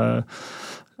 you've worked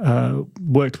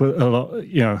with a lot,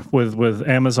 with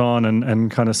Amazon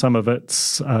and kind of some of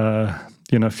its,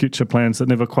 future plans that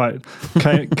never quite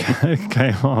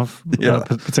came off,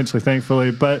 potentially,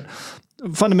 thankfully. But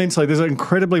fundamentally, there's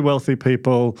incredibly wealthy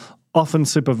people, often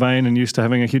super vain and used to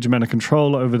having a huge amount of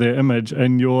control over their image,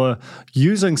 and you're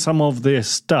using some of their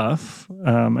stuff,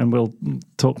 and we'll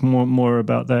talk more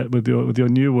about that with your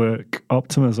new work,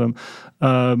 Optimism,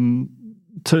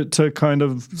 to kind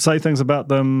of say things about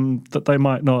them that they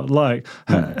might not like.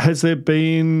 Has there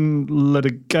been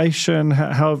litigation?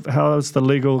 How is the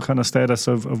legal kind of status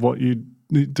of what you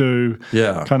do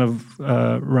kind of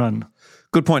run?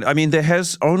 Good point. I mean, there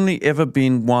has only ever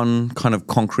been one kind of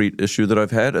concrete issue that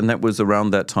I've had, and that was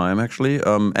around that time, actually.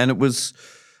 And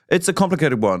it's a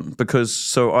complicated one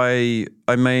because I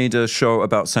made a show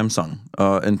about Samsung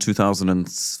in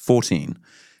 2014,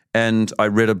 and I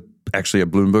read actually a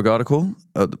Bloomberg article,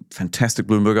 a fantastic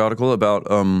Bloomberg article about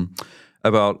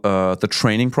the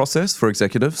training process for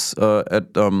executives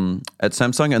at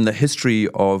Samsung and the history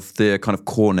of their kind of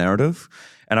core narrative.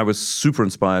 And I was super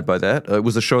inspired by that. It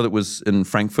was a show that was in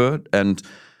Frankfurt, and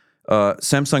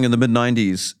Samsung in the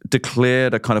mid-90s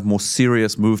declared a kind of more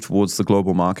serious move towards the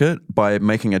global market by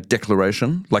making a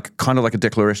declaration, kind of like a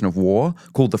declaration of war,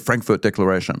 called the Frankfurt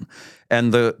Declaration.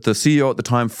 And the CEO at the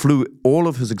time flew all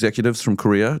of his executives from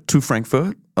Korea to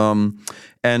Frankfurt,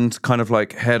 and kind of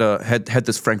like had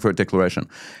this Frankfurt Declaration.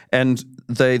 And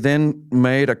they then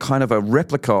made a kind of a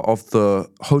replica of the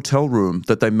hotel room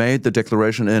that they made the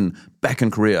Declaration in back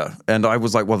in Korea. And I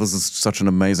was like, well, this is such an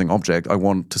amazing object. I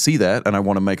want to see that, and I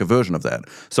want to make a version of that.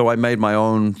 So I made my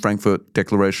own Frankfurt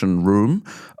Declaration room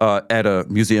at a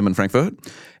museum in Frankfurt.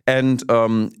 And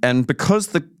because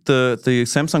the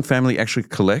Samsung family actually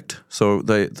collect, so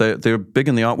they're big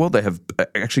in the art world. They have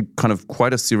actually kind of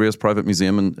quite a serious private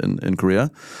museum in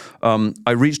Korea.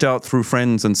 I reached out through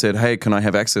friends and said, hey, can I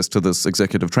have access to this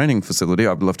executive training facility?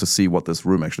 I'd love to see what this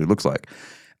room actually looks like.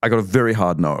 I got a very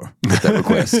hard no with that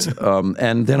request.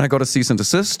 And then I got a cease and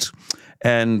desist.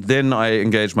 And then I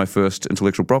engaged my first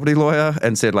intellectual property lawyer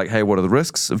and said, like, hey, what are the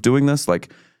risks of doing this?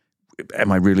 Like,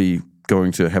 am I really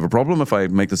going to have a problem if I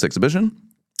make this exhibition?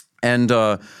 And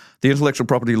the intellectual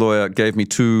property lawyer gave me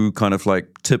two kind of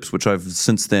like tips, which I've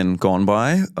since then gone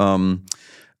by.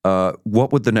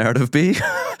 What would the narrative be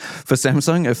for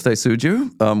Samsung if they sued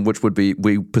you? Which would be,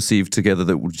 we perceived together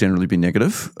that would generally be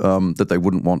negative, that they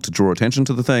wouldn't want to draw attention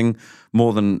to the thing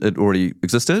more than it already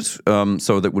existed.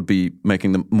 So that would be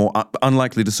making them more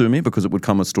unlikely to sue me because it would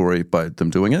come a story by them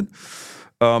doing it.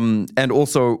 And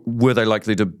also, were they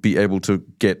likely to be able to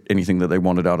get anything that they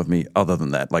wanted out of me other than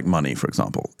that, like money, for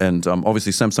example? And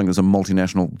obviously, Samsung is a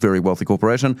multinational, very wealthy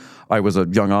corporation. I was a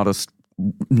young artist,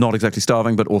 not exactly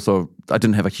starving, but also I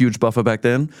didn't have a huge buffer back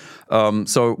then.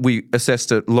 So we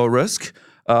assessed it low risk.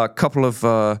 A couple of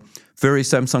very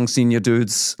Samsung senior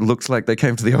dudes looked like they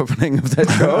came to the opening of that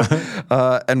show.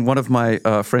 And one of my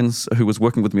friends who was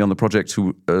working with me on the project,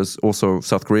 who is also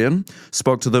South Korean,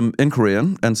 spoke to them in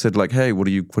Korean and said, like, hey, what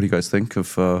do you guys think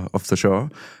of the show?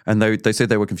 And they said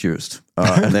they were confused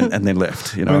and then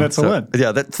left. You know, I mean, that's a win.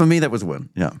 Yeah, for me that was a win.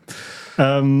 Yeah.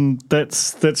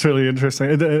 That's really interesting.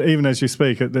 Even as you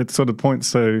speak, it sort of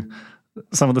points to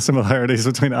some of the similarities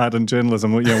between art and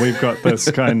journalism. You know, we've got this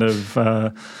kind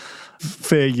of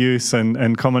fair use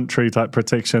and commentary type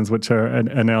protections, which are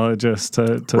analogous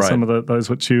to Right. some of those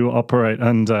which you operate.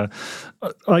 And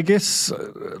I guess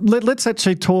let's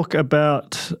actually talk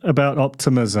about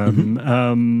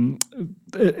optimism,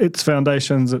 its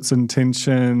foundations, its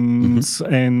intentions,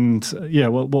 and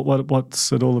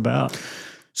what's it all about?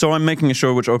 So I'm making a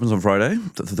show which opens on Friday,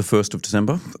 the 1st of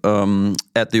December,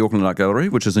 at the Auckland Art Gallery,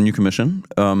 which is a new commission,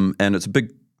 and it's a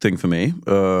big thing for me.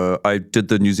 I did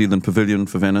the New Zealand Pavilion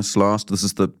for Venice last. This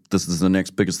is the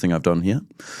next biggest thing I've done here,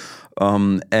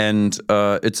 and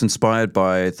it's inspired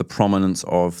by the prominence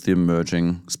of the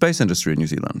emerging space industry in New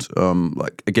Zealand.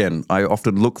 Like again, I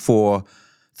often look for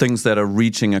things that are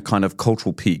reaching a kind of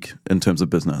cultural peak in terms of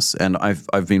business. And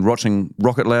I've been watching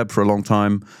Rocket Lab for a long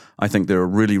time. I think they're a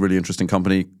really, really interesting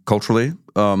company culturally.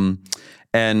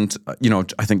 And,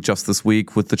 I think just this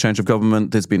week with the change of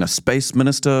government, there's been a space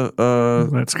minister.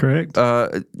 That's correct.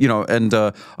 And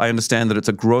I understand that it's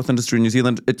a growth industry in New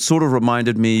Zealand. It sort of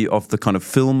reminded me of the kind of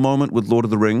film moment with Lord of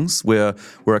the Rings, where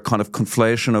a kind of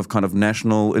conflation of kind of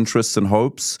national interests and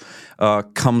hopes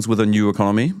comes with a new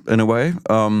economy in a way.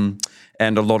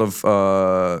 And a lot of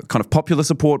kind of popular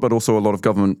support, but also a lot of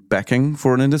government backing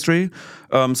for an industry.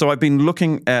 So I've been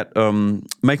looking at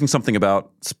making something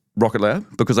about Rocket Lab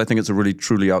because I think it's a really,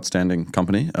 truly outstanding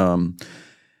company.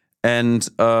 And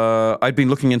I'd been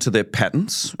looking into their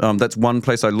patents. That's one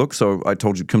place I look. So I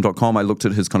told you, Kim.com, I looked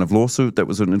at his kind of lawsuit. That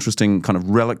was an interesting kind of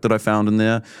relic that I found in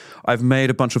there. I've made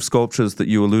a bunch of sculptures that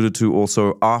you alluded to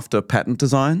also after patent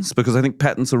designs, because I think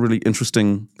patents are really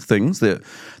interesting things.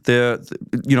 They're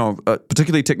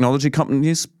particularly technology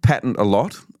companies patent a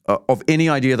lot of any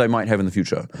idea they might have in the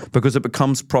future, because it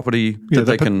becomes property that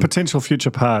they can... Potential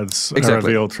future paths are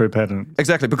revealed through patent.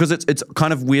 Exactly, because it's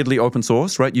kind of weirdly open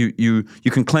source, right? You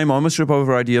can claim ownership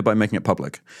over idea by making it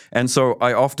public. And so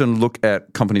I often look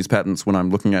at companies' patents when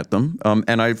I'm looking at them,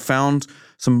 and I found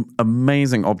some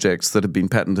amazing objects that have been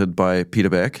patented by Peter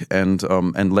Beck and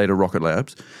later Rocket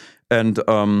Labs. And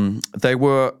they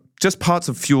were just parts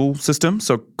of fuel systems,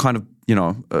 so kind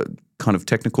of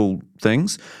technical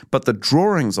things, but the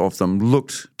drawings of them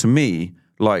looked to me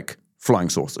like flying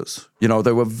saucers. They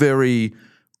were very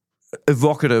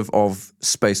evocative of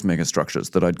space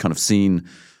megastructures that I'd kind of seen.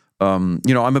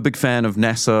 I'm a big fan of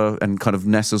NASA and kind of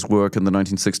NASA's work in the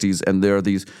 1960s, and there are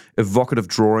these evocative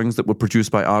drawings that were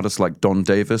produced by artists like Don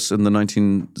Davis in the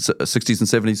 1960s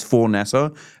and 70s for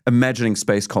NASA, imagining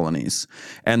space colonies.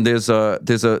 And there's a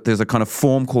kind of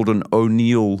form called an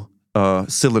O'Neill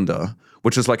cylinder,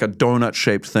 which is like a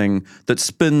donut-shaped thing that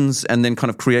spins and then kind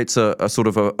of creates a sort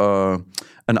of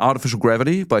an artificial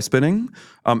gravity by spinning.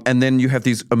 And then you have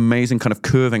these amazing kind of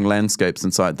curving landscapes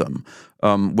inside them,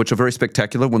 which are very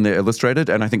spectacular when they're illustrated,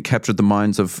 and I think captured the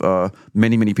minds of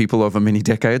many, many people over many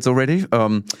decades already.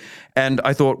 And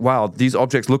I thought, wow, these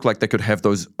objects look like they could have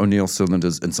those O'Neill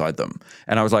cylinders inside them.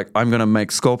 And I was like, I'm going to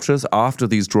make sculptures after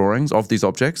these drawings of these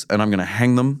objects, and I'm going to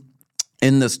hang them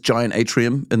in this giant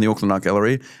atrium in the Auckland Art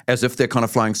Gallery as if they're kind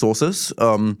of flying saucers.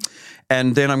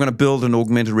 And then I'm going to build an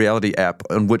augmented reality app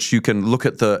in which you can look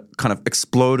at the kind of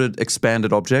exploded,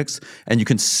 expanded objects, and you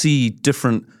can see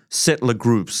different settler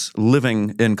groups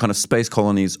living in kind of space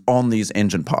colonies on these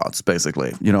engine parts,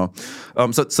 basically.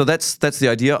 So that's the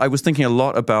idea. I was thinking a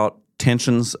lot about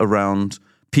tensions around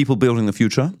people building the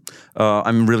future.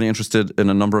 I'm really interested in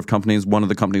a number of companies. One of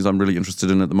the companies I'm really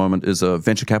interested in at the moment is a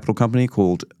venture capital company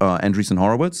called Andreessen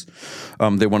Horowitz.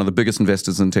 They're one of the biggest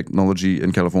investors in technology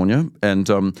in California. And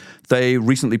they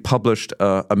recently published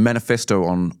a manifesto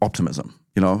on optimism,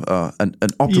 an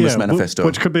optimist manifesto.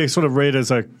 Which could be sort of read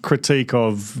as a critique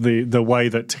of the way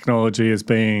that technology is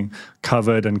being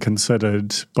covered and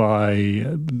considered by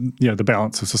the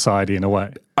balance of society in a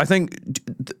way. I think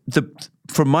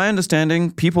from my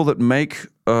understanding, people that make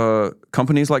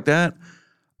companies like that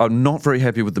are not very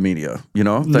happy with the media. They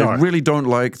really don't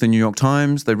like the New York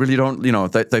Times. They really don't.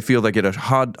 They feel they get a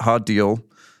hard deal.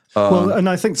 Well, and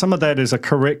I think some of that is a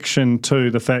correction to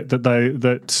the fact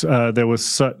that there was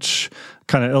such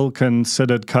kind of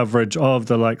ill-considered coverage of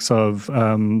the likes of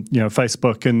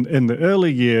Facebook in the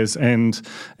early years, and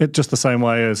it just the same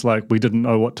way as like we didn't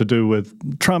know what to do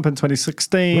with Trump in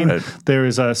 2016. Right. There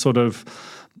is a sort of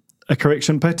a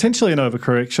correction, potentially an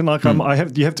overcorrection. Like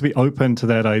you have to be open to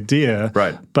that idea,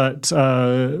 right? But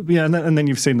and then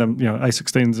you've seen them.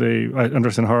 A16Z,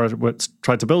 Andreessen Horowitz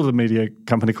tried to build a media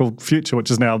company called Future, which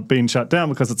has now been shut down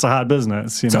because it's a hard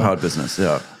business. It's a hard business,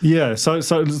 yeah. Yeah. So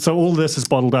all this is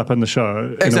bottled up in the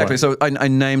show. Exactly. So I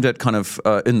named it kind of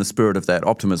in the spirit of that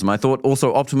optimism. I thought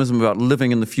also optimism about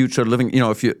living in the future.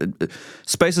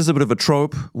 Space is a bit of a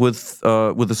trope with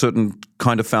a certain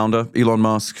kind of founder, Elon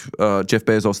Musk, Jeff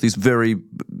Bezos. These very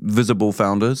visible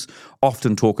founders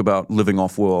often talk about living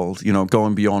off-world,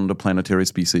 going beyond a planetary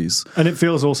species. And it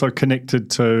feels also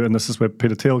connected to, and this is where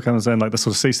Peter Thiel comes in, like the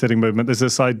sort of seasteading movement, there's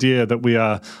this idea that we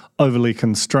are overly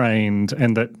constrained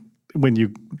and that when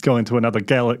you go into another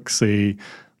galaxy,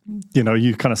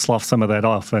 you kind of slough some of that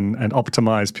off and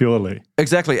optimize purely.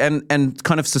 Exactly. And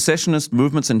kind of secessionist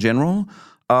movements in general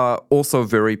are also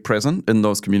very present in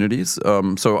those communities.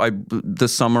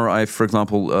 This summer, for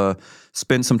example,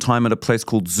 spent some time at a place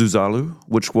called Zuzalu,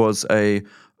 which was a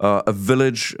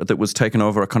village that was taken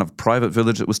over, a kind of private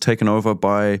village that was taken over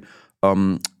by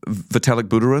Vitalik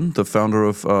Buterin, the founder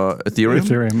of Ethereum.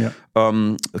 Ethereum,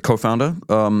 yeah. Co-founder.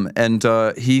 And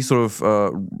he sort of,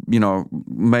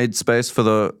 made space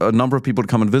for a number of people to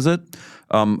come and visit.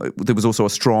 There was also a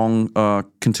strong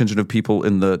contingent of people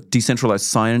in the decentralized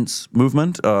science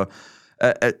movement,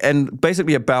 and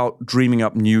basically about dreaming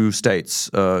up new states,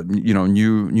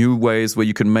 new ways where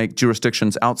you can make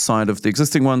jurisdictions outside of the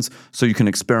existing ones, so you can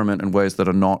experiment in ways that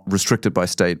are not restricted by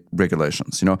state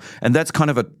regulations. And that's kind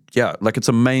of it's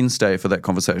a mainstay for that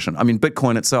conversation. I mean,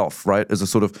 Bitcoin itself, right, is a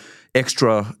sort of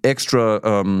extra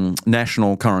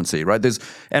national currency, right?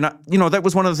 That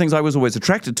was one of the things I was always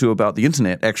attracted to about the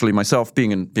internet. Actually, myself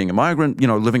being a migrant,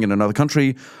 living in another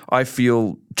country, I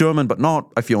feel German but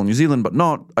not. I feel New Zealand but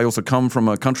not. I also come from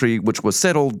a country which was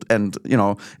settled and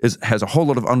has a whole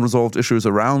lot of unresolved issues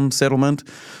around settlement.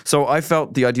 So I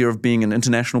felt the idea of being an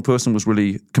international person was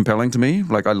really compelling to me.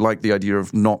 Like I like the idea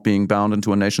of not being bound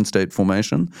into a nation state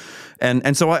formation,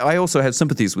 and so I also had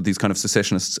sympathies with these kind of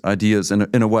secessionist ideas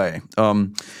in a way.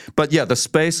 But yeah, the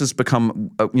space has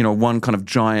become one kind of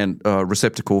giant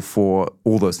receptacle for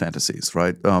all those fantasies,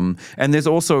 right? And there's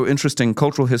also interesting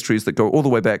cultural histories that go all the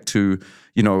way back to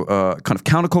kind of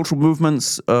countercultural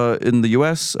movements in the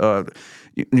US. The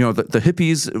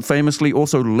hippies famously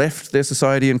also left their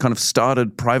society and kind of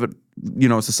started private,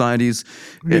 societies.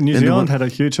 New Zealand had a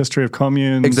huge history of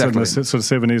communes in the sort of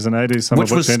 70s and 80s, some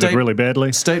of which ended really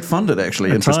badly. State-funded,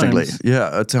 actually, interestingly.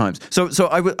 Yeah, at times. So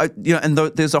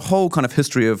there's a whole kind of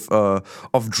history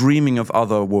of dreaming of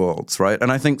other worlds, right?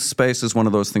 And I think space is one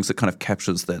of those things that kind of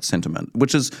captures that sentiment,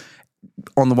 which is,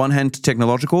 on the one hand,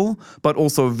 technological, but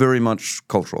also very much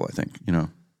cultural, I think,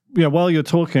 Yeah, while you're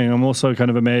talking, I'm also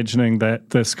kind of imagining that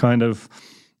this kind of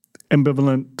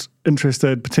ambivalent,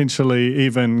 interested, potentially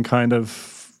even kind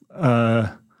of,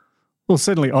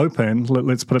 certainly open,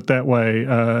 let's put it that way,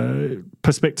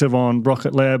 perspective on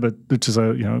Rocket Lab, which is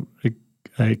a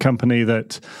company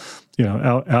that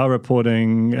our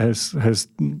reporting has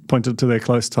pointed to their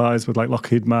close ties with like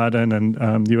Lockheed Martin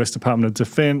and the U.S. Department of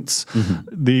Defense.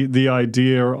 The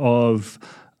idea of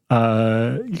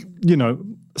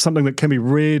something that can be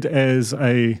read as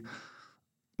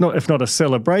if not a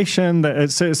celebration, that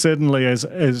it certainly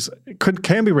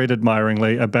can be read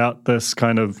admiringly about this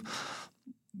kind of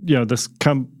this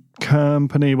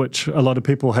company which a lot of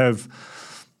people have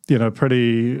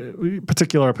pretty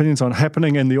particular opinions on,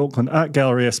 happening in the Auckland Art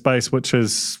Gallery, a space which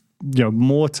is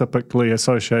more typically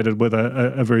associated with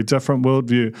a very different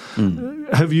worldview.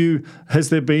 Has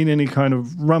there been any kind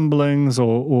of rumblings,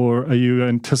 or are you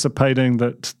anticipating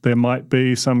that there might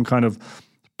be some kind of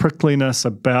prickliness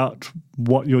about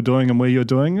what you're doing and where you're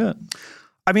doing it?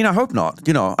 I mean, I hope not.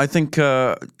 I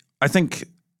think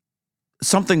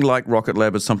something like Rocket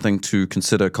Lab is something to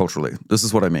consider culturally. This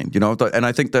is what I mean. And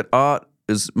I think that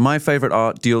my favorite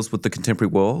art deals with the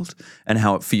contemporary world and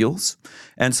how it feels.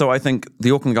 And so I think the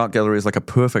Auckland Art Gallery is like a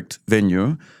perfect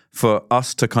venue for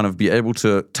us to kind of be able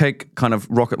to take kind of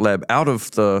Rocket Lab out of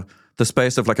the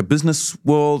space of like a business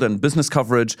world and business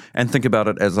coverage and think about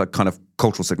it as a kind of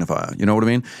cultural signifier. You know what I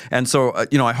mean? And so,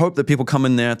 I hope that people come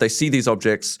in there, they see these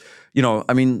objects,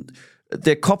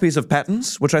 they're copies of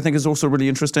patterns, which I think is also really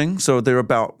interesting. So they're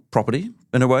about property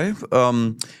in a way,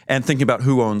 and thinking about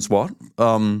who owns what.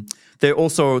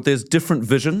 There's different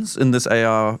visions in this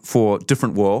AR for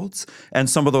different worlds, and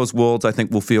some of those worlds I think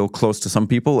will feel close to some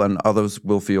people, and others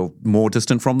will feel more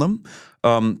distant from them.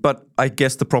 But I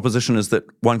guess the proposition is that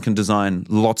one can design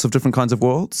lots of different kinds of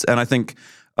worlds, and I think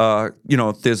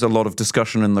there's a lot of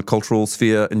discussion in the cultural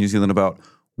sphere in New Zealand about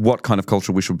what kind of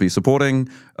culture we should be supporting,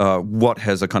 what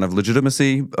has a kind of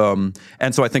legitimacy.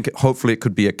 And so I think hopefully it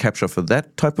could be a capture for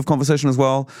that type of conversation as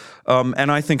well.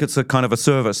 And I think it's a kind of a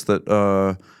service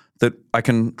that I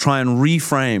can try and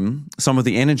reframe some of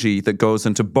the energy that goes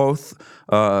into both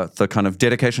the kind of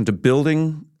dedication to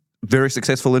building very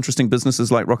successful, interesting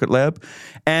businesses like Rocket Lab,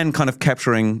 and kind of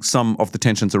capturing some of the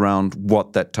tensions around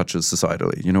what that touches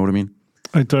societally. You know what I mean?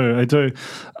 I do.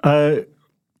 I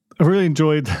really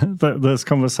enjoyed this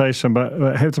conversation, but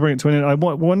I have to bring it to an end. I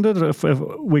wondered if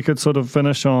we could sort of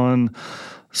finish on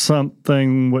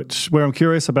something where I'm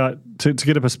curious about to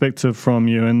get a perspective from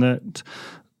you, and that,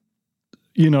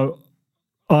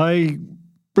 I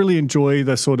really enjoy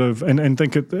the sort of, and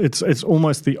think it's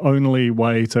almost the only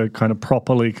way to kind of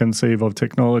properly conceive of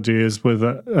technology is with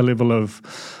a level of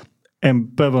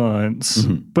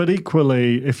ambivalence, but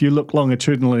equally, if you look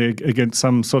longitudinally against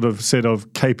some sort of set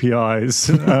of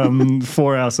KPIs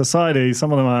for our society,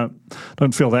 some of them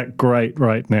don't feel that great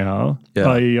right now.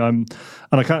 Yeah.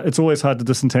 And I can't. It's always hard to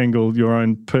disentangle your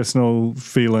own personal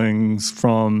feelings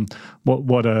from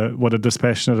what a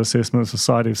dispassionate assessment of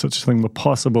society, if such a thing were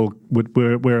possible,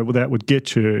 where that would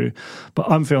get you. But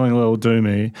I'm feeling a little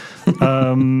doomy.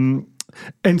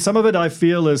 And some of it I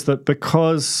feel is that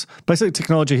because basically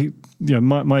technology,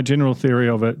 my general theory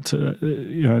of it,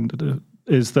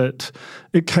 is that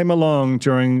it came along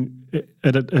during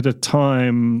at a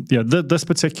time, this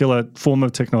particular form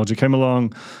of technology came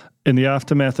along in the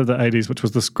aftermath of the 80s, which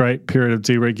was this great period of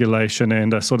deregulation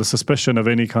and a sort of suspicion of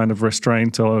any kind of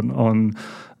restraint on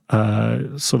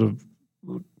sort of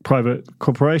private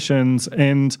corporations,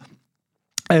 and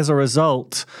as a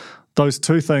result, those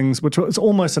two things, which was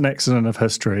almost an accident of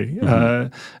history,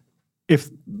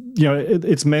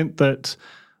 it's meant that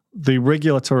the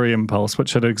regulatory impulse,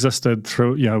 which had existed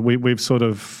through, we've sort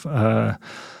of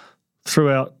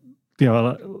throughout,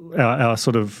 our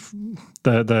sort of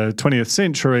the 20th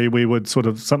century, we would sort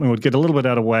of, something would get a little bit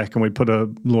out of whack and we'd put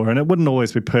a law in. It wouldn't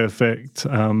always be perfect,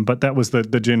 but that was the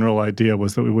general idea,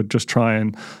 was that we would just try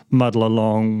and muddle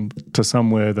along to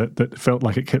somewhere that felt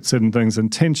like it kept certain things in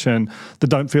tension that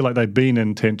don't feel like they've been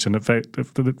in tension. In fact,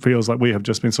 it feels like we have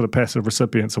just been sort of passive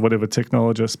recipients of whatever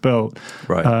technologists built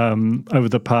over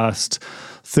the past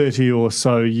 30 or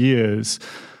so years.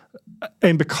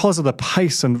 And because of the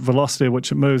pace and velocity at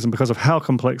which it moves, and because of how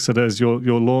complex it is, your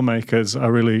lawmakers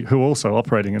are really, who are also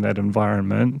operating in that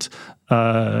environment,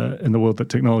 in the world that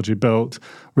technology built,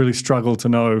 really struggle to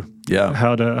know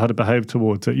how to behave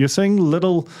towards it. You're seeing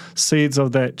little seeds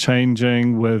of that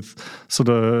changing with sort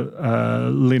of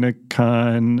Lena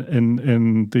Khan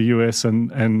in the US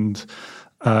and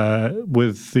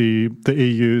with the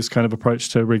EU's kind of approach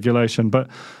to regulation. But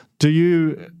do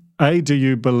you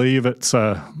believe it's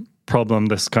a problem,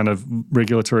 this kind of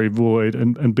regulatory void,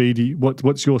 and B,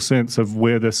 what's your sense of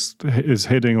where this is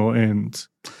heading or ends?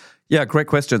 Yeah, great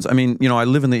questions. I mean, I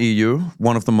live in the EU,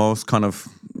 one of the most kind of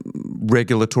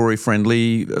regulatory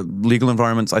friendly legal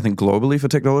environments, I think, globally for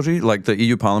technology. Like the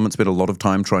EU Parliament spent a lot of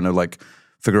time trying to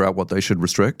figure out what they should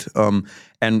restrict.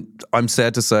 And I'm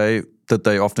sad to say that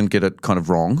they often get it kind of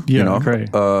wrong. Yeah, you know? I agree.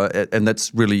 And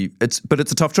that's really, but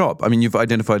it's a tough job. I mean, you've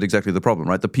identified exactly the problem,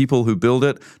 right? The people who build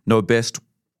it know best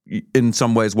in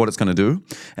some ways what it's going to do,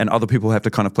 and other people have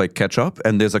to kind of play catch up.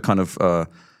 And there's a kind of,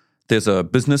 there's a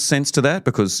business sense to that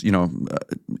because,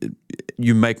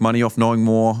 you make money off knowing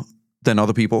more than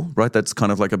other people, right? That's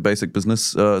kind of like a basic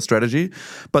business strategy.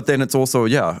 But then it's also,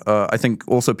 I think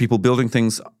also people building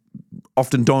things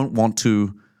often don't want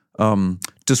to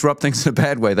disrupt things in a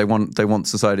bad way. They want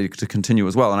society to continue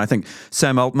as well. And I think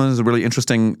Sam Altman is a really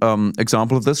interesting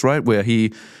example of this, right? Where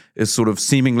he is sort of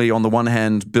seemingly on the one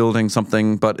hand building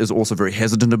something, but is also very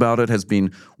hesitant about it, has been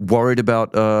worried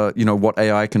about what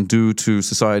AI can do to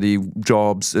society,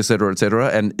 jobs, et cetera,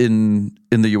 and in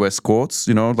the US courts,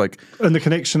 And the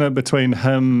connection between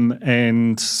him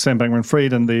and Sam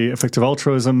Bankman-Fried and the effective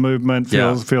altruism movement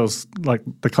feels like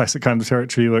the classic kind of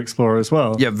territory you explore as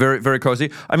well. Yeah, very, very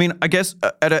cozy. I mean, I guess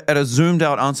at a zoomed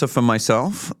out answer for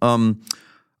myself,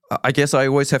 I guess I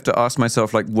always have to ask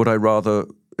myself, would I rather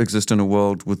exist in a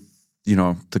world with,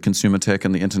 the consumer tech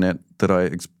and the internet that I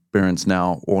experience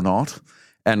now or not?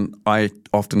 And I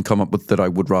often come up with that I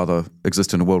would rather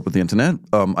exist in a world with the internet.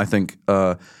 I think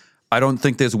I don't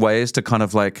think there's ways to kind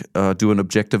of do an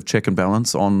objective check and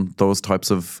balance on those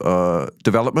types of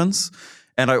developments.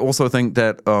 And I also think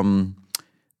that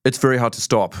it's very hard to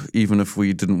stop, even if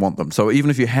we didn't want them. So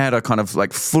even if you had a kind of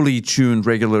fully tuned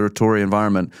regulatory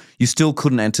environment, you still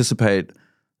couldn't anticipate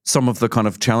some of the kind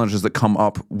of challenges that come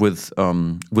up with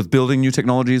building new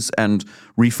technologies and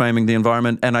reframing the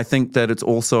environment. And I think that it's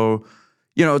also,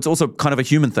 it's also kind of a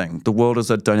human thing. The world is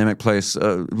a dynamic place.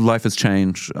 Life has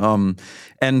changed.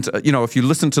 If you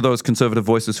listen to those conservative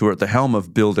voices who are at the helm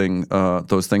of building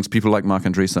those things, people like Mark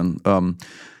Andreessen,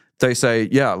 they say,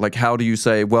 how do you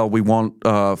say, well, we want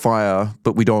fire,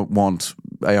 but we don't want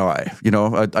AI?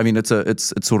 I mean, it's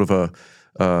sort of a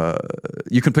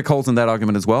you can pick holes in that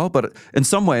argument as well, but in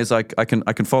some ways, I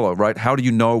can follow. Right? How do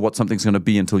you know what something's going to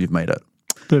be until you've made it?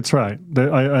 That's right.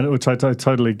 Which I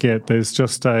totally get. There's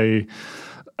just a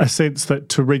sense that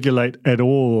to regulate at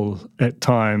all at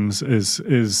times is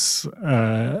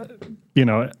an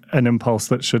impulse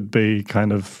that should be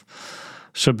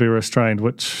restrained,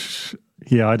 which.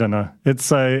 Yeah, I don't know.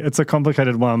 It's a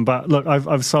complicated one, but look,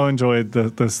 I've so enjoyed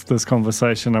this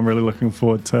conversation. I'm really looking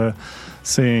forward to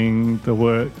seeing the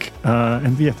work.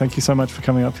 And thank you so much for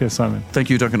coming up here, Simon.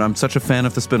 Thank you, Duncan. I'm such a fan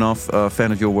of the spin-off,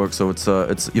 fan of your work. So it's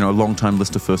a long-time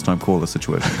lister, first-time caller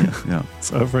situation. Yeah.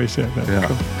 So I appreciate that. Yeah.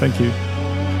 Cool. Thank you.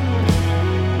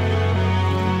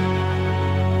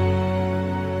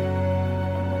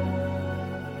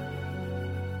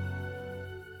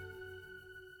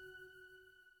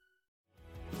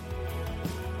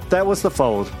 That was The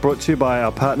Fold, brought to you by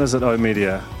our partners at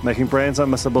oOh!media, making brands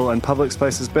unmissable and public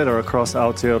spaces better across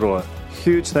Aotearoa.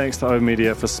 Huge thanks to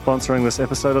oOh!media for sponsoring this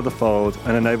episode of The Fold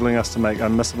and enabling us to make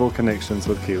unmissable connections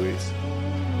with Kiwis.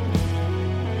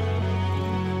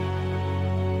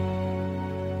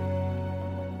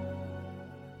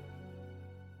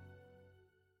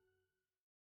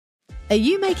 Are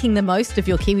you making the most of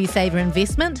your KiwiSaver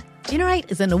investment?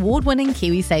 Generate is an award-winning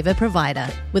KiwiSaver provider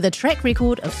with a track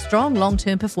record of strong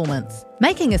long-term performance.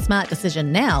 Making a smart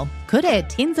decision now could add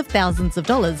tens of thousands of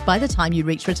dollars by the time you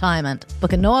reach retirement.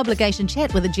 Book a no-obligation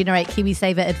chat with a Generate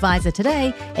KiwiSaver advisor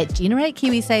today at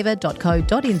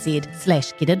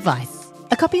generatekiwisaver.co.nz/get-advice.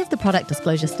 A copy of the product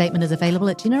disclosure statement is available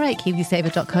at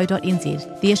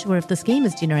generatekiwisaver.co.nz. The issuer of the scheme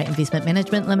is Generate Investment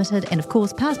Management Limited, and of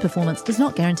course, past performance does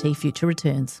not guarantee future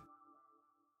returns.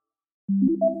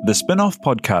 The Spin-off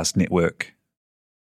Podcast Network.